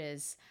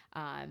judges,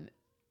 at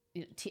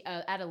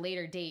a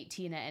later date,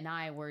 Tina and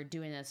I were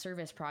doing a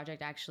service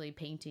project, actually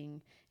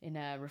painting in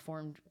a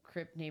Reformed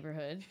Crip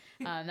neighborhood.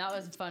 That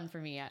was fun for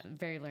me.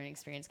 Very learning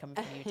experience coming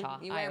from Utah.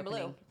 You wearing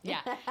blue.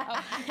 Yeah.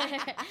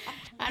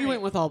 You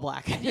went with all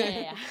black.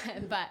 Yeah.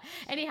 But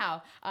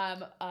anyhow,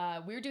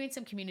 we were doing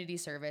some community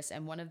service,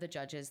 and one of the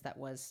judges that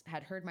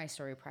had heard my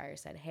story prior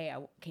said, hey,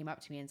 came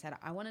up to me and said,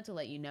 I wanted to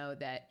let you know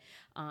that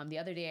the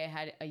other day I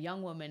had a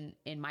young woman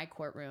in my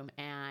courtroom,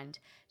 and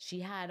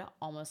she had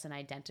almost an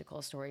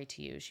identical story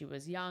to you. She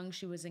was young.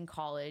 She was in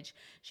college.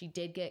 She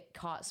did get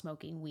caught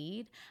smoking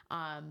weed,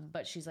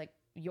 but she's like,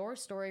 your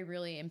story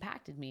really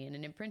impacted me and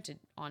it imprinted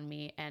on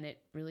me and it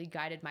really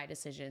guided my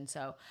decision.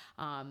 So,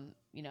 I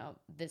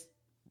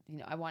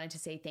wanted to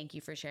say thank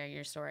you for sharing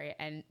your story.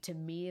 And to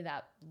me,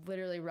 that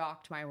literally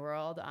rocked my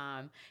world.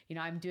 I'm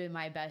doing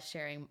my best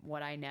sharing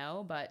what I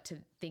know, but to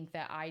think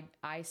that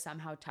I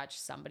somehow touched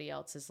somebody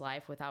else's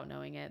life without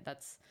knowing it,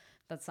 that's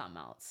something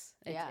else.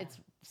 It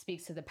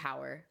speaks to the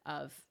power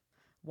of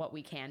what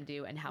we can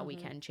do and how we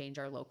can change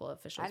our local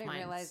officials' minds. I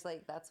didn't realize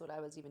like that's what I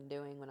was even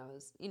doing when I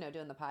was,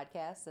 doing the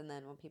podcast. And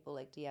then when people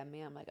like DM me,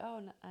 I'm like,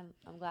 oh,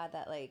 I'm glad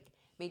that like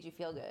made you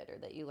feel good or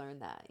that you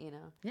learned that,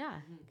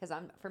 Yeah. Because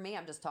for me,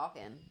 I'm just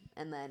talking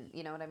and then,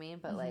 you know what I mean?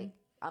 But like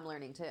I'm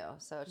learning too.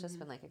 So it's just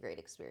been like a great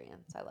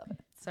experience. I love it.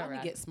 So fun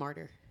to get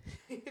smarter.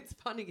 It's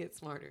fun to get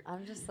smarter.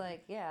 I'm just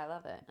like, yeah, I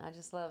love it. I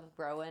just love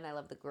growing. I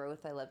love the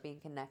growth. I love being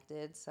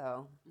connected.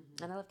 So,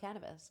 and I love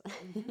cannabis.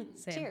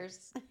 Same.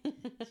 Cheers.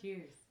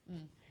 Cheers.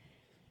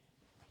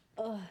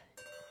 Ugh.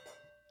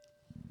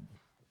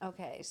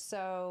 Okay,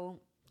 so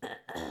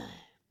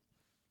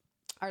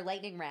our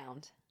lightning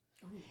round.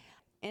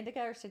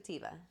 Indica or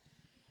sativa?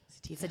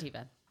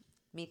 Sativa.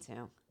 Me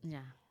too. Yeah.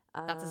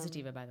 That's a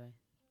sativa, by the way.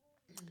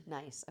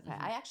 Nice. Okay.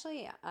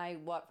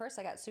 First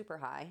I got super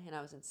high and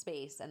I was in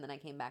space and then I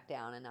came back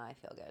down and now I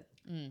feel good.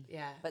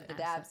 Yeah. But the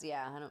dabs,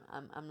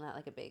 I'm not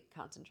like a big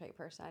concentrate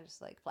person. I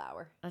just like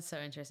flower. That's so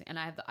interesting. And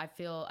I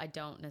feel I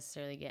don't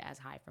necessarily get as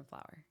high from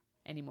flower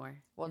anymore.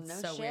 Well, it's no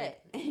so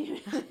shit.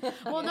 Weird.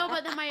 Well, no,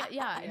 but then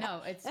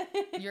no, it's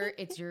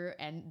your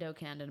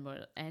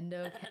endocannabinoid,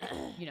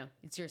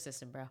 it's your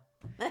system, bro.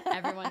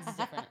 Everyone's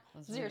different.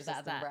 It's your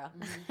system,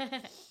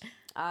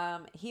 bro.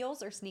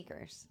 Heels or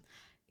sneakers?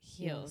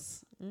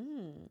 Heels.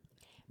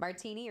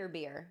 Martini or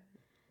beer?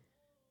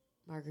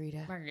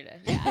 Margarita.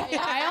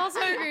 Yeah, I also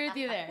agree with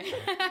you there. You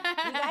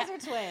guys are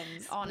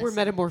twins. Honestly. We're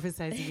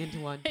metamorphosizing into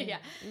one. Yeah.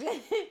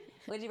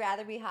 Would you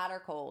rather be hot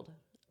or cold?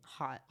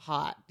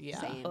 Hot. Yeah.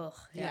 Same. Ugh,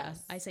 yeah.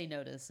 Yes. I say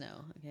no to the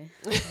snow.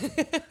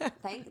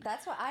 Okay.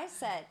 That's what I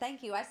said.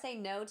 Thank you. I say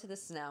no to the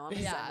snow. I'm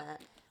saying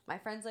that. My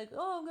friend's like,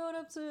 oh, I'm going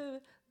up to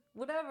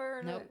whatever.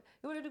 And Nope.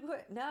 you wanted to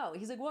quit? No.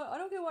 He's like, what? I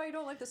don't get why you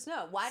don't like the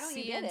snow. Why don't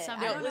you get it? some-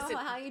 I don't No, listen, know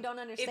how you don't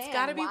understand. it's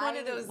gotta be one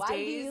of those Why do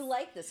days you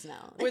like the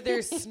snow? where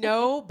there's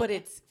snow, but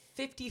it's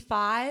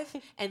 55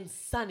 and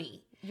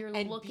sunny. You're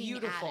and looking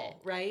beautiful, at it.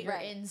 right? You're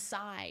Right.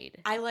 inside.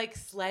 I like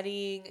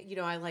sledding,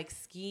 I like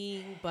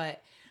skiing,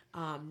 but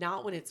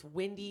not when it's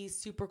windy,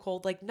 super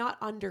cold, like not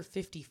under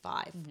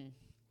 55.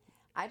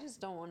 I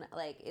just don't want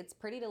like it's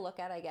pretty to look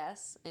at, I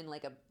guess, in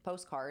like a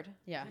postcard.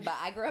 Yeah. But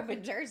I grew up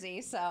in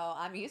Jersey, so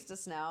I'm used to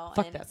snow.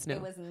 Fuck and that snow.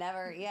 It was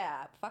never,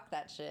 fuck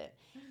that shit.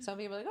 Some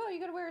people are like, oh, you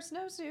gotta wear a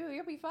snowsuit,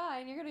 you'll be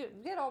fine. You're gonna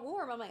get all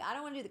warm. I'm like, I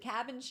don't want to do the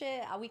cabin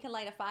shit. We can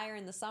light a fire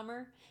in the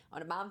summer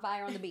on a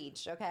bonfire on the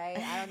beach,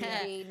 okay? I don't need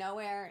to be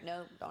nowhere.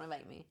 No, don't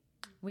invite me.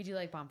 We do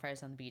like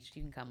bonfires on the beach.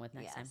 You can come with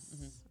next time.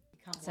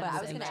 But Sounds I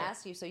was good. going to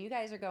ask you, so you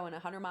guys are going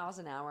 100 miles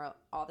an hour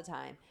all the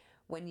time.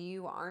 When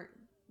you aren't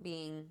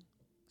being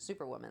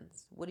superwoman,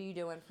 what are you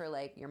doing for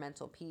like your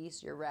mental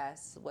peace, your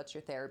rest? What's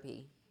your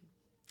therapy?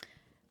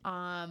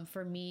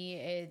 For me,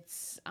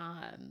 it's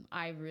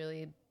I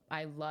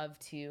love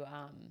to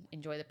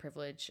enjoy the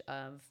privilege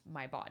of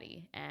my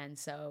body. And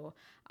so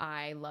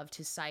I love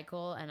to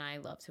cycle and I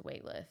love to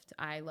weightlift.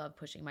 I love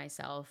pushing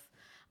myself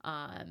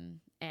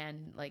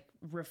and like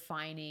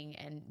refining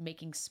and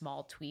making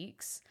small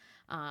tweaks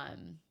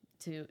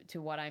to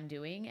what I'm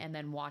doing, and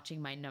then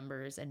watching my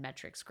numbers and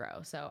metrics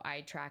grow. So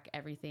I track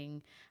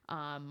everything,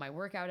 my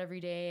workout every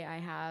day I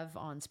have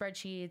on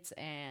spreadsheets,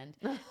 and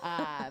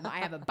I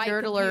have a bike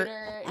Nerd alert.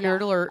 computer.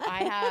 Nerd alert.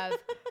 I have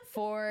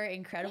 4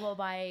 incredible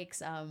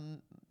bikes.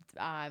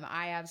 I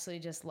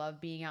absolutely just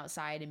love being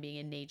outside and being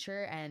in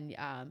nature, and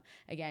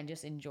again,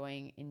 just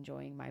enjoying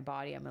my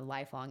body. I'm a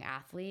lifelong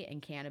athlete,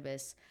 and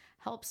cannabis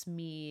helps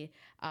me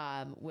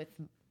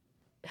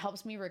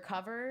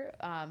recover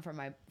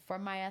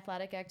from my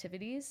athletic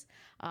activities.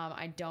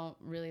 I don't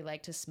really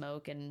like to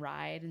smoke and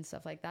ride and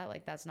stuff like that.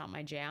 Like, that's not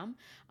my jam.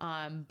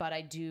 But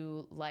I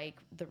do like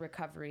the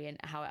recovery and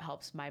how it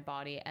helps my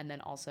body and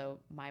then also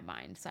my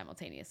mind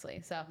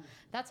simultaneously. So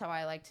that's how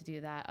I like to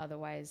do that.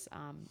 Otherwise,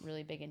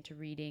 really big into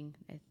reading.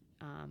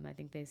 I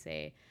think they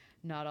say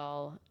not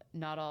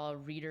all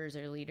readers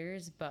are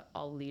leaders, but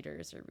all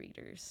leaders are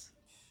readers.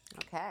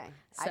 Okay.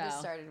 I just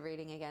So- started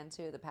reading again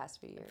too the past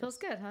few years. Feels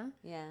good, huh?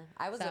 Yeah.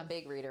 I was So- a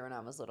big reader when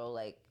I was little,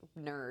 like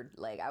nerd.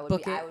 Like I would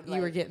Book be, it. I would You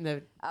like, were getting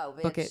the oh,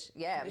 bitch. book it.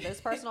 Yeah.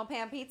 Those personal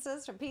pan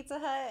pizzas from Pizza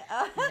Hut.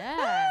 Oh,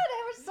 Yeah.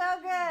 they were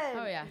so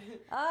good. Oh, yeah.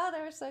 Oh,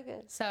 they were so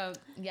good. So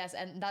yes,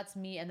 and that's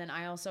me. And then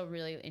I also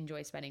really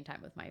enjoy spending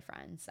time with my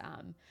friends.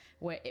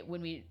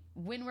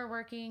 When we're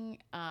working,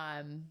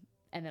 and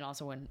then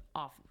also when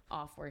off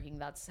working.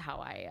 That's how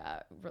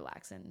I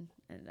relax and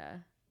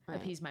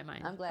appease my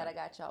mind. I'm glad I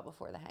got y'all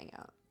before the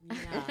hangout.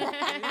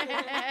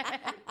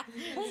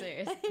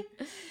 Serious.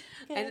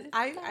 And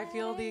I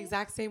feel the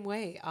exact same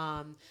way.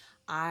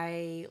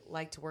 I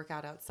like to work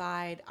out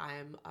outside.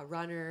 I'm a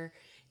runner,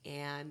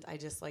 and I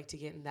just like to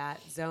get in that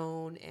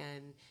zone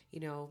and,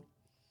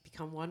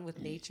 become one with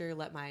nature,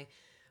 let my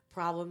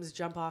problems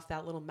jump off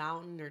that little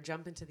mountain or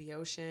jump into the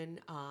ocean.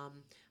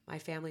 My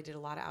family did a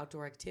lot of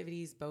outdoor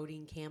activities,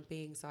 boating,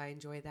 camping, so I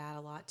enjoy that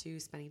a lot too,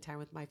 spending time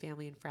with my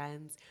family and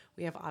friends.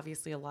 We have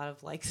obviously a lot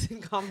of likes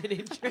and common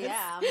interests.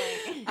 Yeah,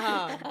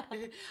 I'm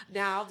like...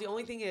 Now, the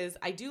only thing is,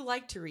 I do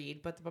like to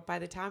read, but by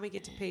the time I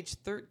get to page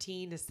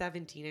 13 to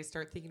 17, I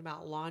start thinking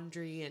about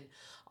laundry and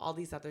all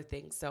these other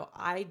things. So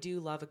I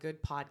do love a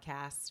good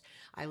podcast.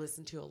 I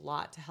listen to a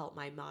lot to help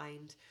my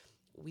mind.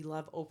 We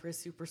love Oprah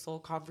Super Soul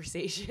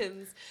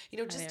Conversations,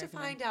 just to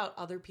find out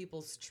other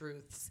people's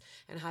truths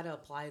and how to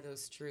apply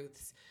those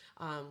truths.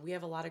 We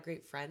have a lot of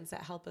great friends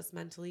that help us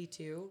mentally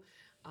too.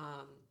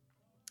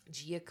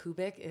 Gia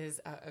Kubik is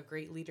a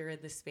great leader in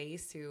the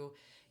space who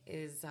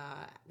is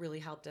really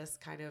helped us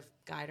kind of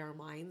guide our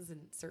minds in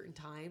certain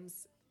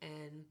times.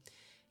 And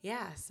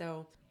yeah,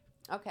 so...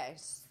 Okay,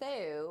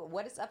 so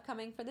what is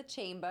upcoming for the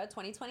Chamber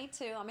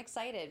 2022? I'm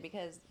excited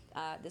because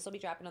this will be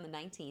dropping on the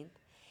 19th.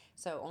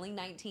 So only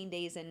 19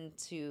 days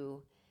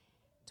into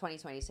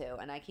 2022.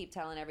 And I keep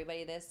telling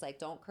everybody this, like,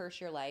 don't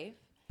curse your life.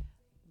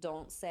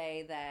 Don't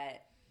say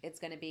that it's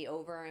going to be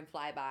over and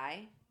fly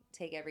by.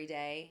 Take every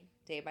day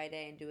by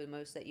day, and do the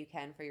most that you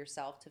can for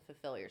yourself to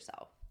fulfill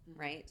yourself,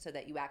 right? So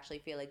that you actually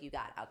feel like you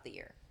got out the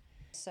year.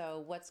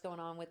 So what's going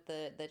on with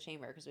the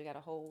Chamber? Because we got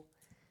a whole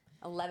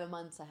 11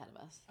 months ahead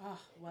of us. Oh,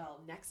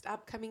 well, next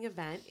upcoming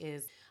event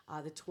is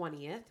the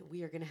 20th.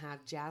 We are going to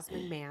have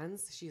Jasmine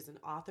Mans. She's an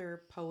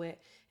author,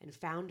 poet, and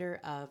founder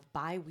of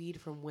Buy Weed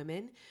from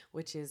Women,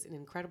 which is an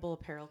incredible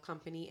apparel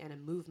company and a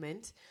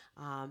movement.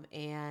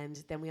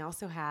 And then we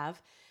also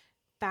have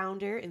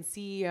founder and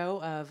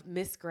CEO of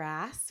Miss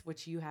Grass,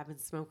 which you have been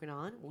smoking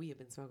on. We have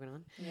been smoking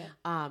on.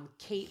 Yeah.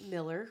 Kate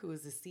Miller, who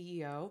is the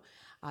CEO.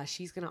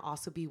 She's going to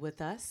also be with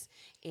us.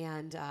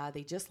 And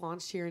they just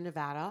launched here in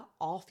Nevada,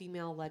 all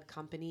female-led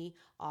company,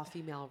 all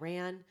female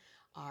ran.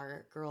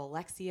 Our girl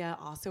Alexia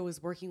also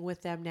is working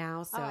with them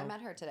now. So Oh, I met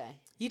her today.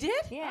 You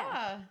did?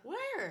 Yeah.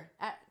 Where?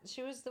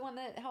 She was the one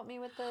that helped me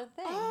with the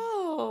thing.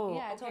 Oh.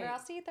 Yeah, I told her okay. I'll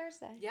see you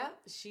Thursday. Yep.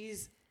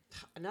 She's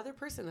another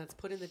person that's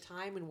put in the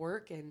time and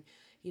work and,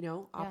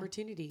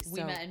 opportunities.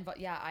 We met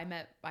I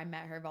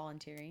met her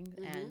volunteering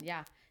and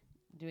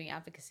doing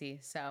advocacy.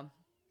 So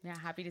yeah,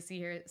 happy to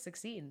see her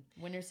succeed.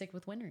 Winners stick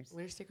with winners.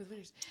 Winners stick with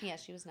winners. Yeah,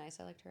 she was nice.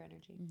 I liked her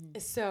energy. Mm-hmm.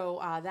 So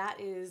that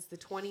is the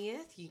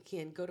 20th. You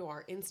can go to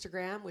our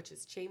Instagram, which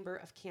is Chamber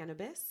of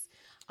Cannabis.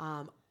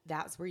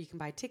 That's where you can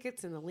buy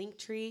tickets in the link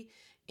tree.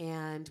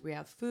 And we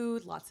have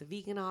food, lots of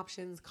vegan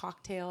options,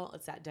 cocktail.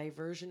 It's at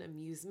Diversion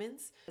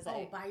Amusements.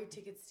 Oh, buy your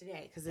tickets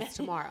today because it's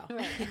tomorrow.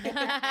 Sorry.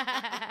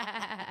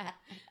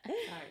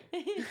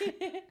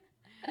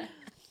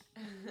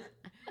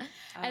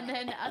 And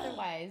then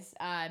otherwise,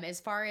 as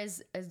far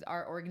as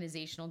our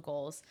organizational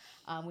goals,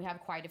 we have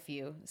quite a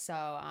few.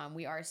 So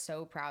we are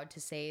so proud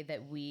to say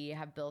that we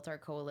have built our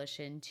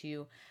coalition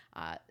to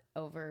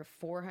over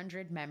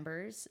 400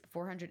 members,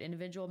 400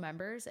 individual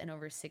members, and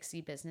over 60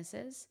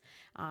 businesses.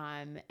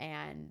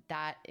 And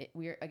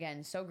we're,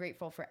 again, so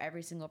grateful for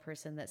every single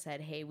person that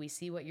said, hey, we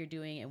see what you're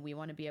doing and we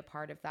want to be a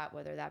part of that,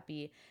 whether that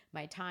be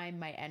my time,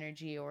 my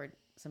energy, or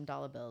some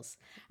dollar bills.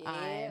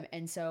 Yeah.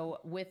 And so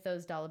with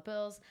those dollar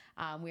bills,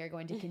 we are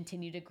going to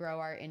continue to grow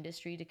our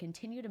industry, to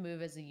continue to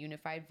move as a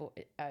unified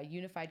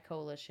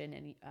coalition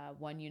and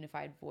one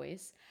unified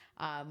voice.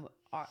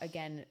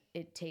 Again,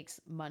 it takes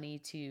money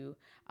to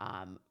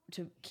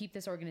keep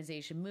this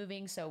organization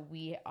moving. So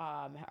we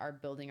are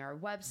building our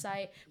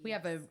website. We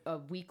have a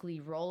weekly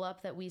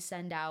roll-up that we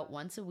send out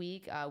once a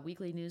week, a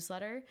weekly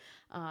newsletter.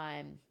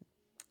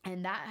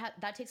 And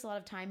that takes a lot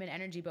of time and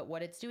energy, but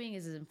what it's doing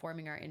is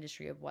informing our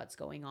industry of what's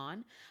going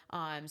on.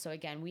 So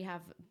again, we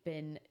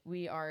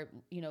are,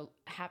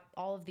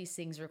 all of these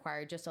things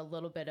require just a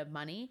little bit of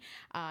money.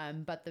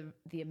 But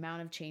the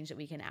amount of change that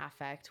we can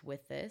affect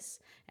with this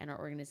and our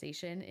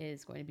organization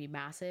is going to be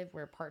massive.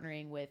 We're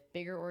partnering with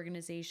bigger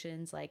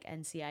organizations like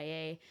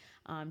NCIA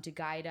to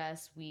guide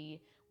us.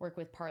 We work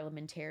with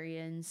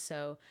parliamentarians.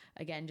 So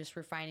again, just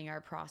refining our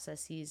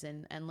processes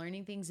and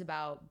learning things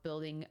about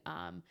building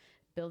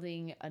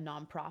a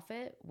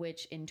nonprofit,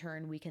 which in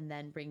turn we can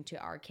then bring to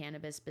our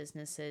cannabis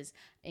businesses,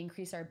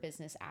 increase our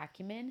business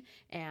acumen,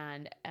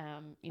 and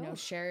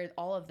share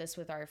all of this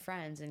with our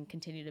friends and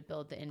continue to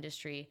build the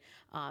industry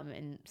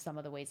in some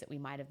of the ways that we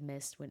might have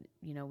missed when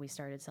we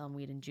started selling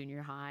weed in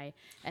junior high,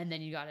 and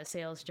then you got a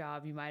sales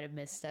job. You might have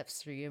missed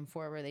steps 3 and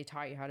 4 where they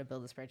taught you how to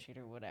build a spreadsheet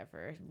or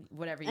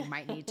whatever you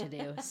might need to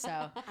do.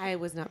 So I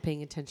was not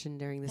paying attention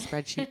during the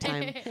spreadsheet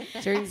time.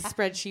 During the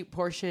spreadsheet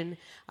portion,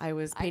 I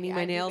was painting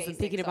my nails and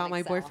thinking about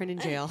my boyfriend in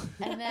jail.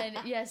 And then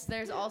yes,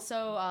 there's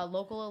also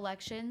local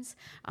elections.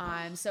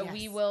 So Yes.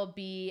 we will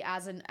be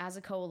as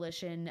a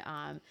coalition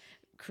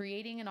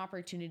creating an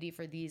opportunity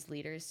for these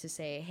leaders to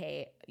say,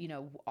 hey,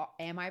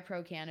 am I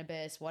pro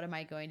cannabis? What am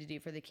I going to do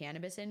for the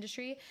cannabis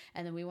industry?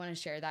 And then we want to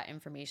share that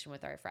information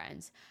with our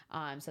friends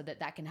so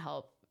that can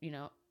help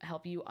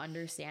you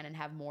understand and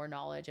have more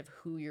knowledge of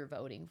who you're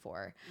voting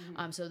for.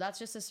 So that's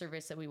just a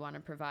service that we want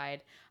to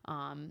provide,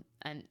 and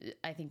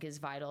I think is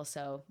vital.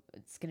 So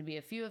it's going to be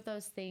a few of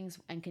those things,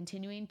 and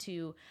continuing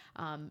to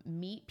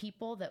meet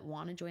people that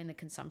want to join the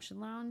consumption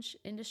lounge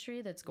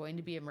industry that's going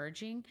to be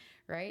emerging,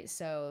 right?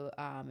 So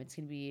it's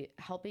going to be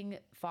helping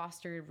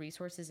foster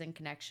resources and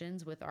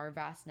connections with our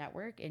vast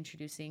network,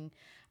 introducing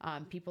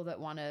people that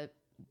want to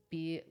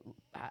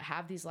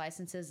have these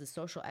licenses. The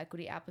social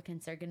equity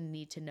applicants are going to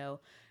need to know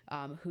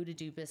who to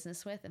do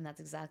business with, and that's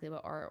exactly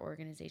what our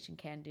organization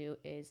can do,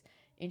 is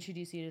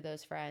introduce you to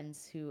those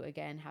friends who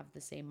again have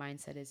the same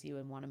mindset as you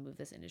and want to move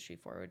this industry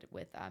forward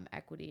with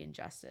equity and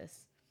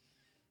justice.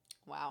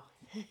 Wow.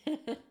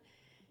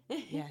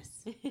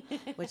 Yes,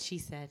 what she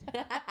said.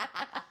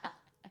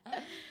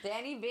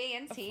 Danny B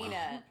and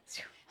Tina.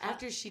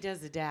 After she does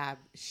the dab,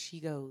 she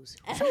goes,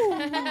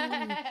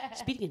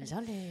 speaking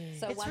Sunday.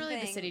 So It's one really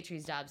thing, the City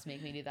Trees dabs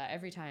make me do that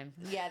every time.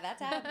 Yeah, that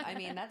dab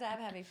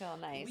had me feel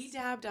nice. We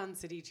dabbed on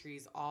city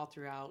trees all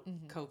throughout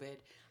COVID.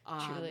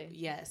 Truly.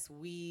 Yes,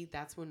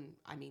 that's when,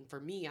 for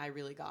me, I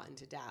really got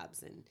into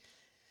dabs, and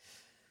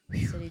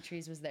City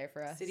Trees was there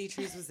for us. City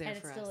Trees was there and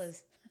for it us. still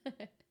is.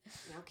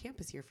 Now camp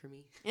is here for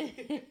me.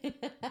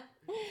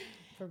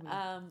 For me.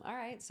 All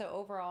right. So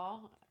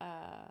overall,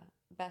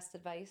 best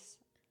advice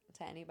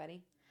to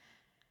anybody?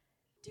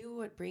 Do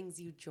what brings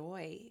you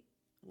joy,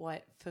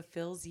 what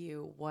fulfills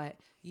you, what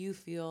you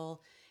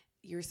feel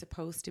you're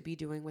supposed to be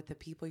doing with the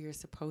people you're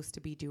supposed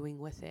to be doing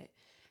with it.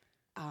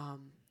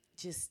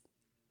 Just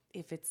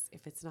if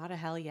it's not a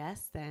hell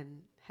yes,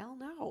 then hell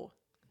no.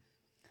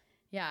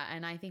 Yeah,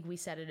 and I think we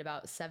said it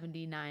about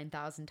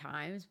 79,000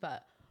 times,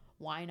 but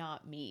why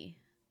not me?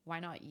 Why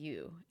not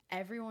you?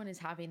 Everyone is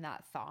having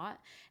that thought,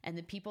 and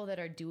the people that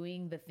are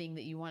doing the thing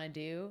that you want to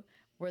do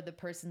were the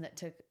person that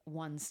took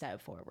one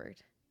step forward.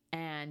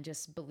 And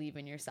just believe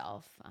in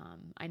yourself.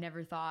 I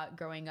never thought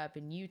growing up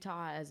in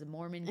Utah as a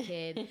Mormon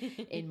kid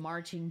in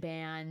marching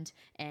band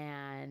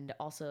and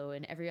also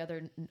in every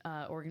other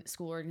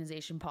school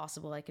organization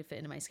possible I could fit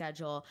into my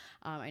schedule.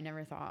 I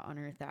never thought on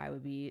earth that I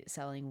would be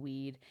selling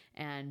weed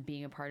and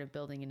being a part of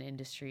building an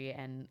industry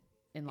and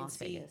in Las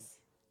Vegas.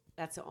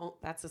 That's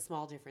a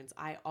small difference.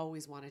 I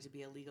always wanted to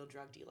be a legal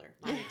drug dealer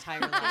my entire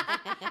life.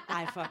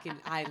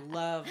 I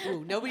love,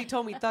 nobody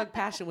told me Thug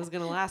Passion was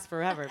going to last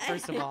forever,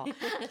 first of all.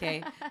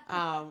 Okay.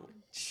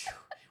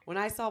 When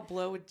I saw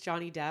Blow with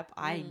Johnny Depp,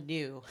 I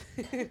knew.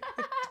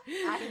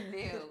 I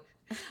knew.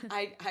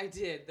 I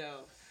did,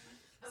 though.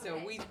 So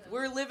Okay,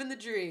 we're living the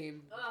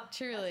dream.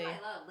 Truly.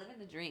 That's what I love living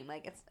the dream.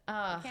 Like you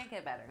can't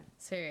get better.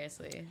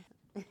 Seriously.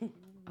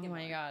 Oh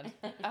my god.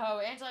 Oh,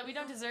 Angela, we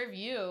don't deserve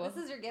you.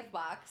 This is your gift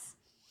box.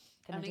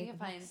 Can I I'm take gonna the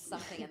find box?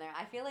 something in there.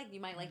 I feel like you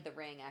might like the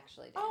ring,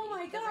 actually. Danny. Oh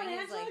my The God, ring is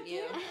Angela like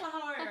you.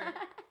 Flower.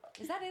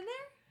 Is that in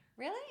there?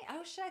 Really?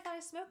 Oh shit! I thought I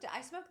smoked it.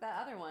 I smoked that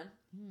other one.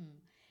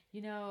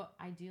 You know,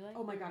 I do like.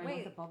 Oh my God, I Wait.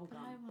 want the bubble I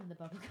gum. want the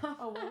bubble gum.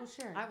 Oh, well, we'll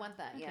share. I want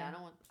that. Yeah, Okay. I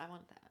don't want. I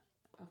want that.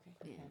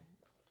 Okay. Yeah.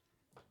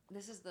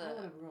 This is I the want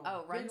a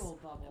real Runs big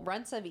old bubble.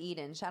 Runts of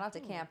Eden. Shout out to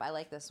Camp. I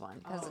like this one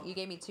because Oh. you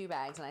gave me 2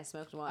 bags and I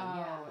smoked one.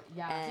 Oh,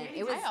 yeah. And Danny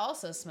it was I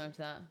also smoked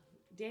that.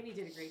 Danny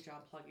did a great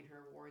job plugging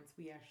her awards.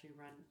 We actually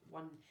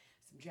won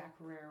some Jack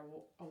Herrera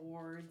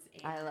awards.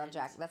 And I love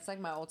Jack. That's like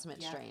my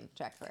ultimate Yeah. strain.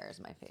 Jack Ferrer is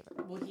my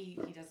favorite. Well, he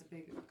does a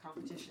big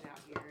competition out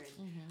here,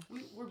 and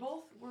we're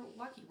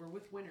lucky. We're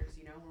with winners,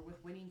 you know. We're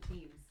with winning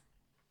teams.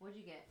 What'd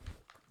you get?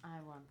 I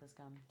want this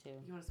gum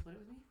too. You want to split it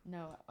with me?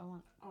 No, I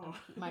want Oh,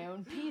 my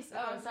own piece.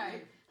 Oh,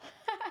 sorry.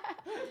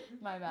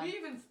 My bad. We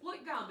even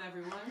split gum,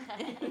 everyone.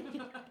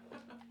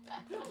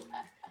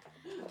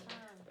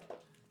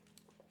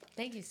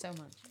 Thank you so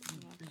much.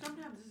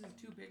 Sometimes this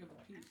is too big of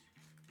a piece.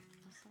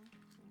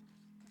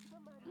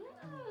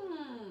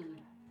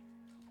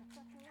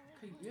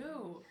 For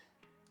you.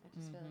 I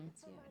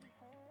just feel like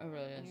it's you. Oh,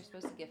 really And you're is.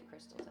 supposed to gift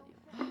crystals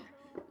anyway.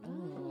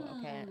 Ooh,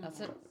 okay.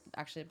 That's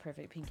actually a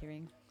perfect pinky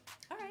ring.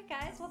 All right,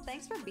 guys. Well,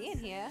 thanks for being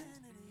here.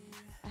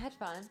 I had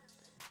fun.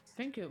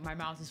 Thank you. My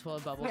mouth is full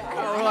of bubble Yeah.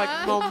 gum. Oh, we're like,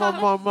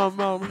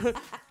 mom.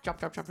 Drop.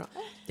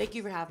 Thank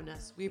you for having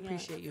us. We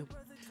appreciate you.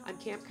 I'm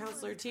Camp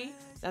Counselor T.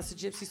 That's the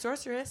Gypsy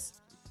Sorceress.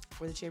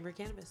 We're the Chamber of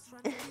Cannabis.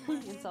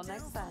 Until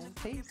next time.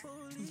 Peace.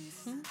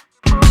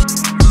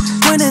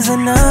 When is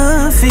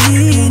enough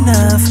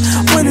enough?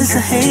 When is the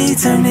hate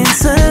turned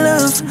into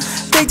love?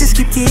 They just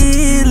keep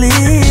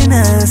killing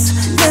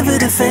us, never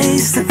to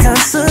face the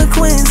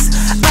consequence.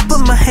 I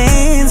put my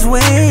hands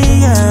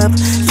way up,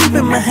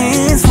 keeping my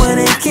hands where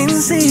they can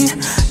see.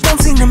 Don't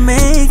seem to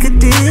make a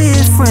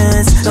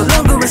difference. No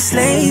longer a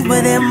slave,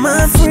 but am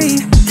I free?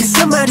 Can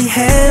somebody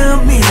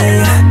help me?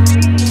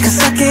 Cause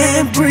I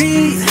can't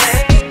breathe.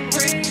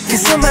 Can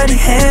somebody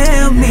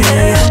help me?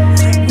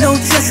 No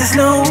justice,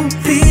 no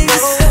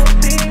peace.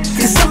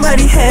 Can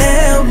somebody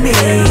help me?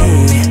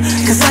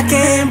 Cause I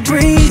can't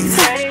breathe.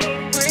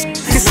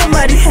 Can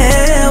somebody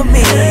help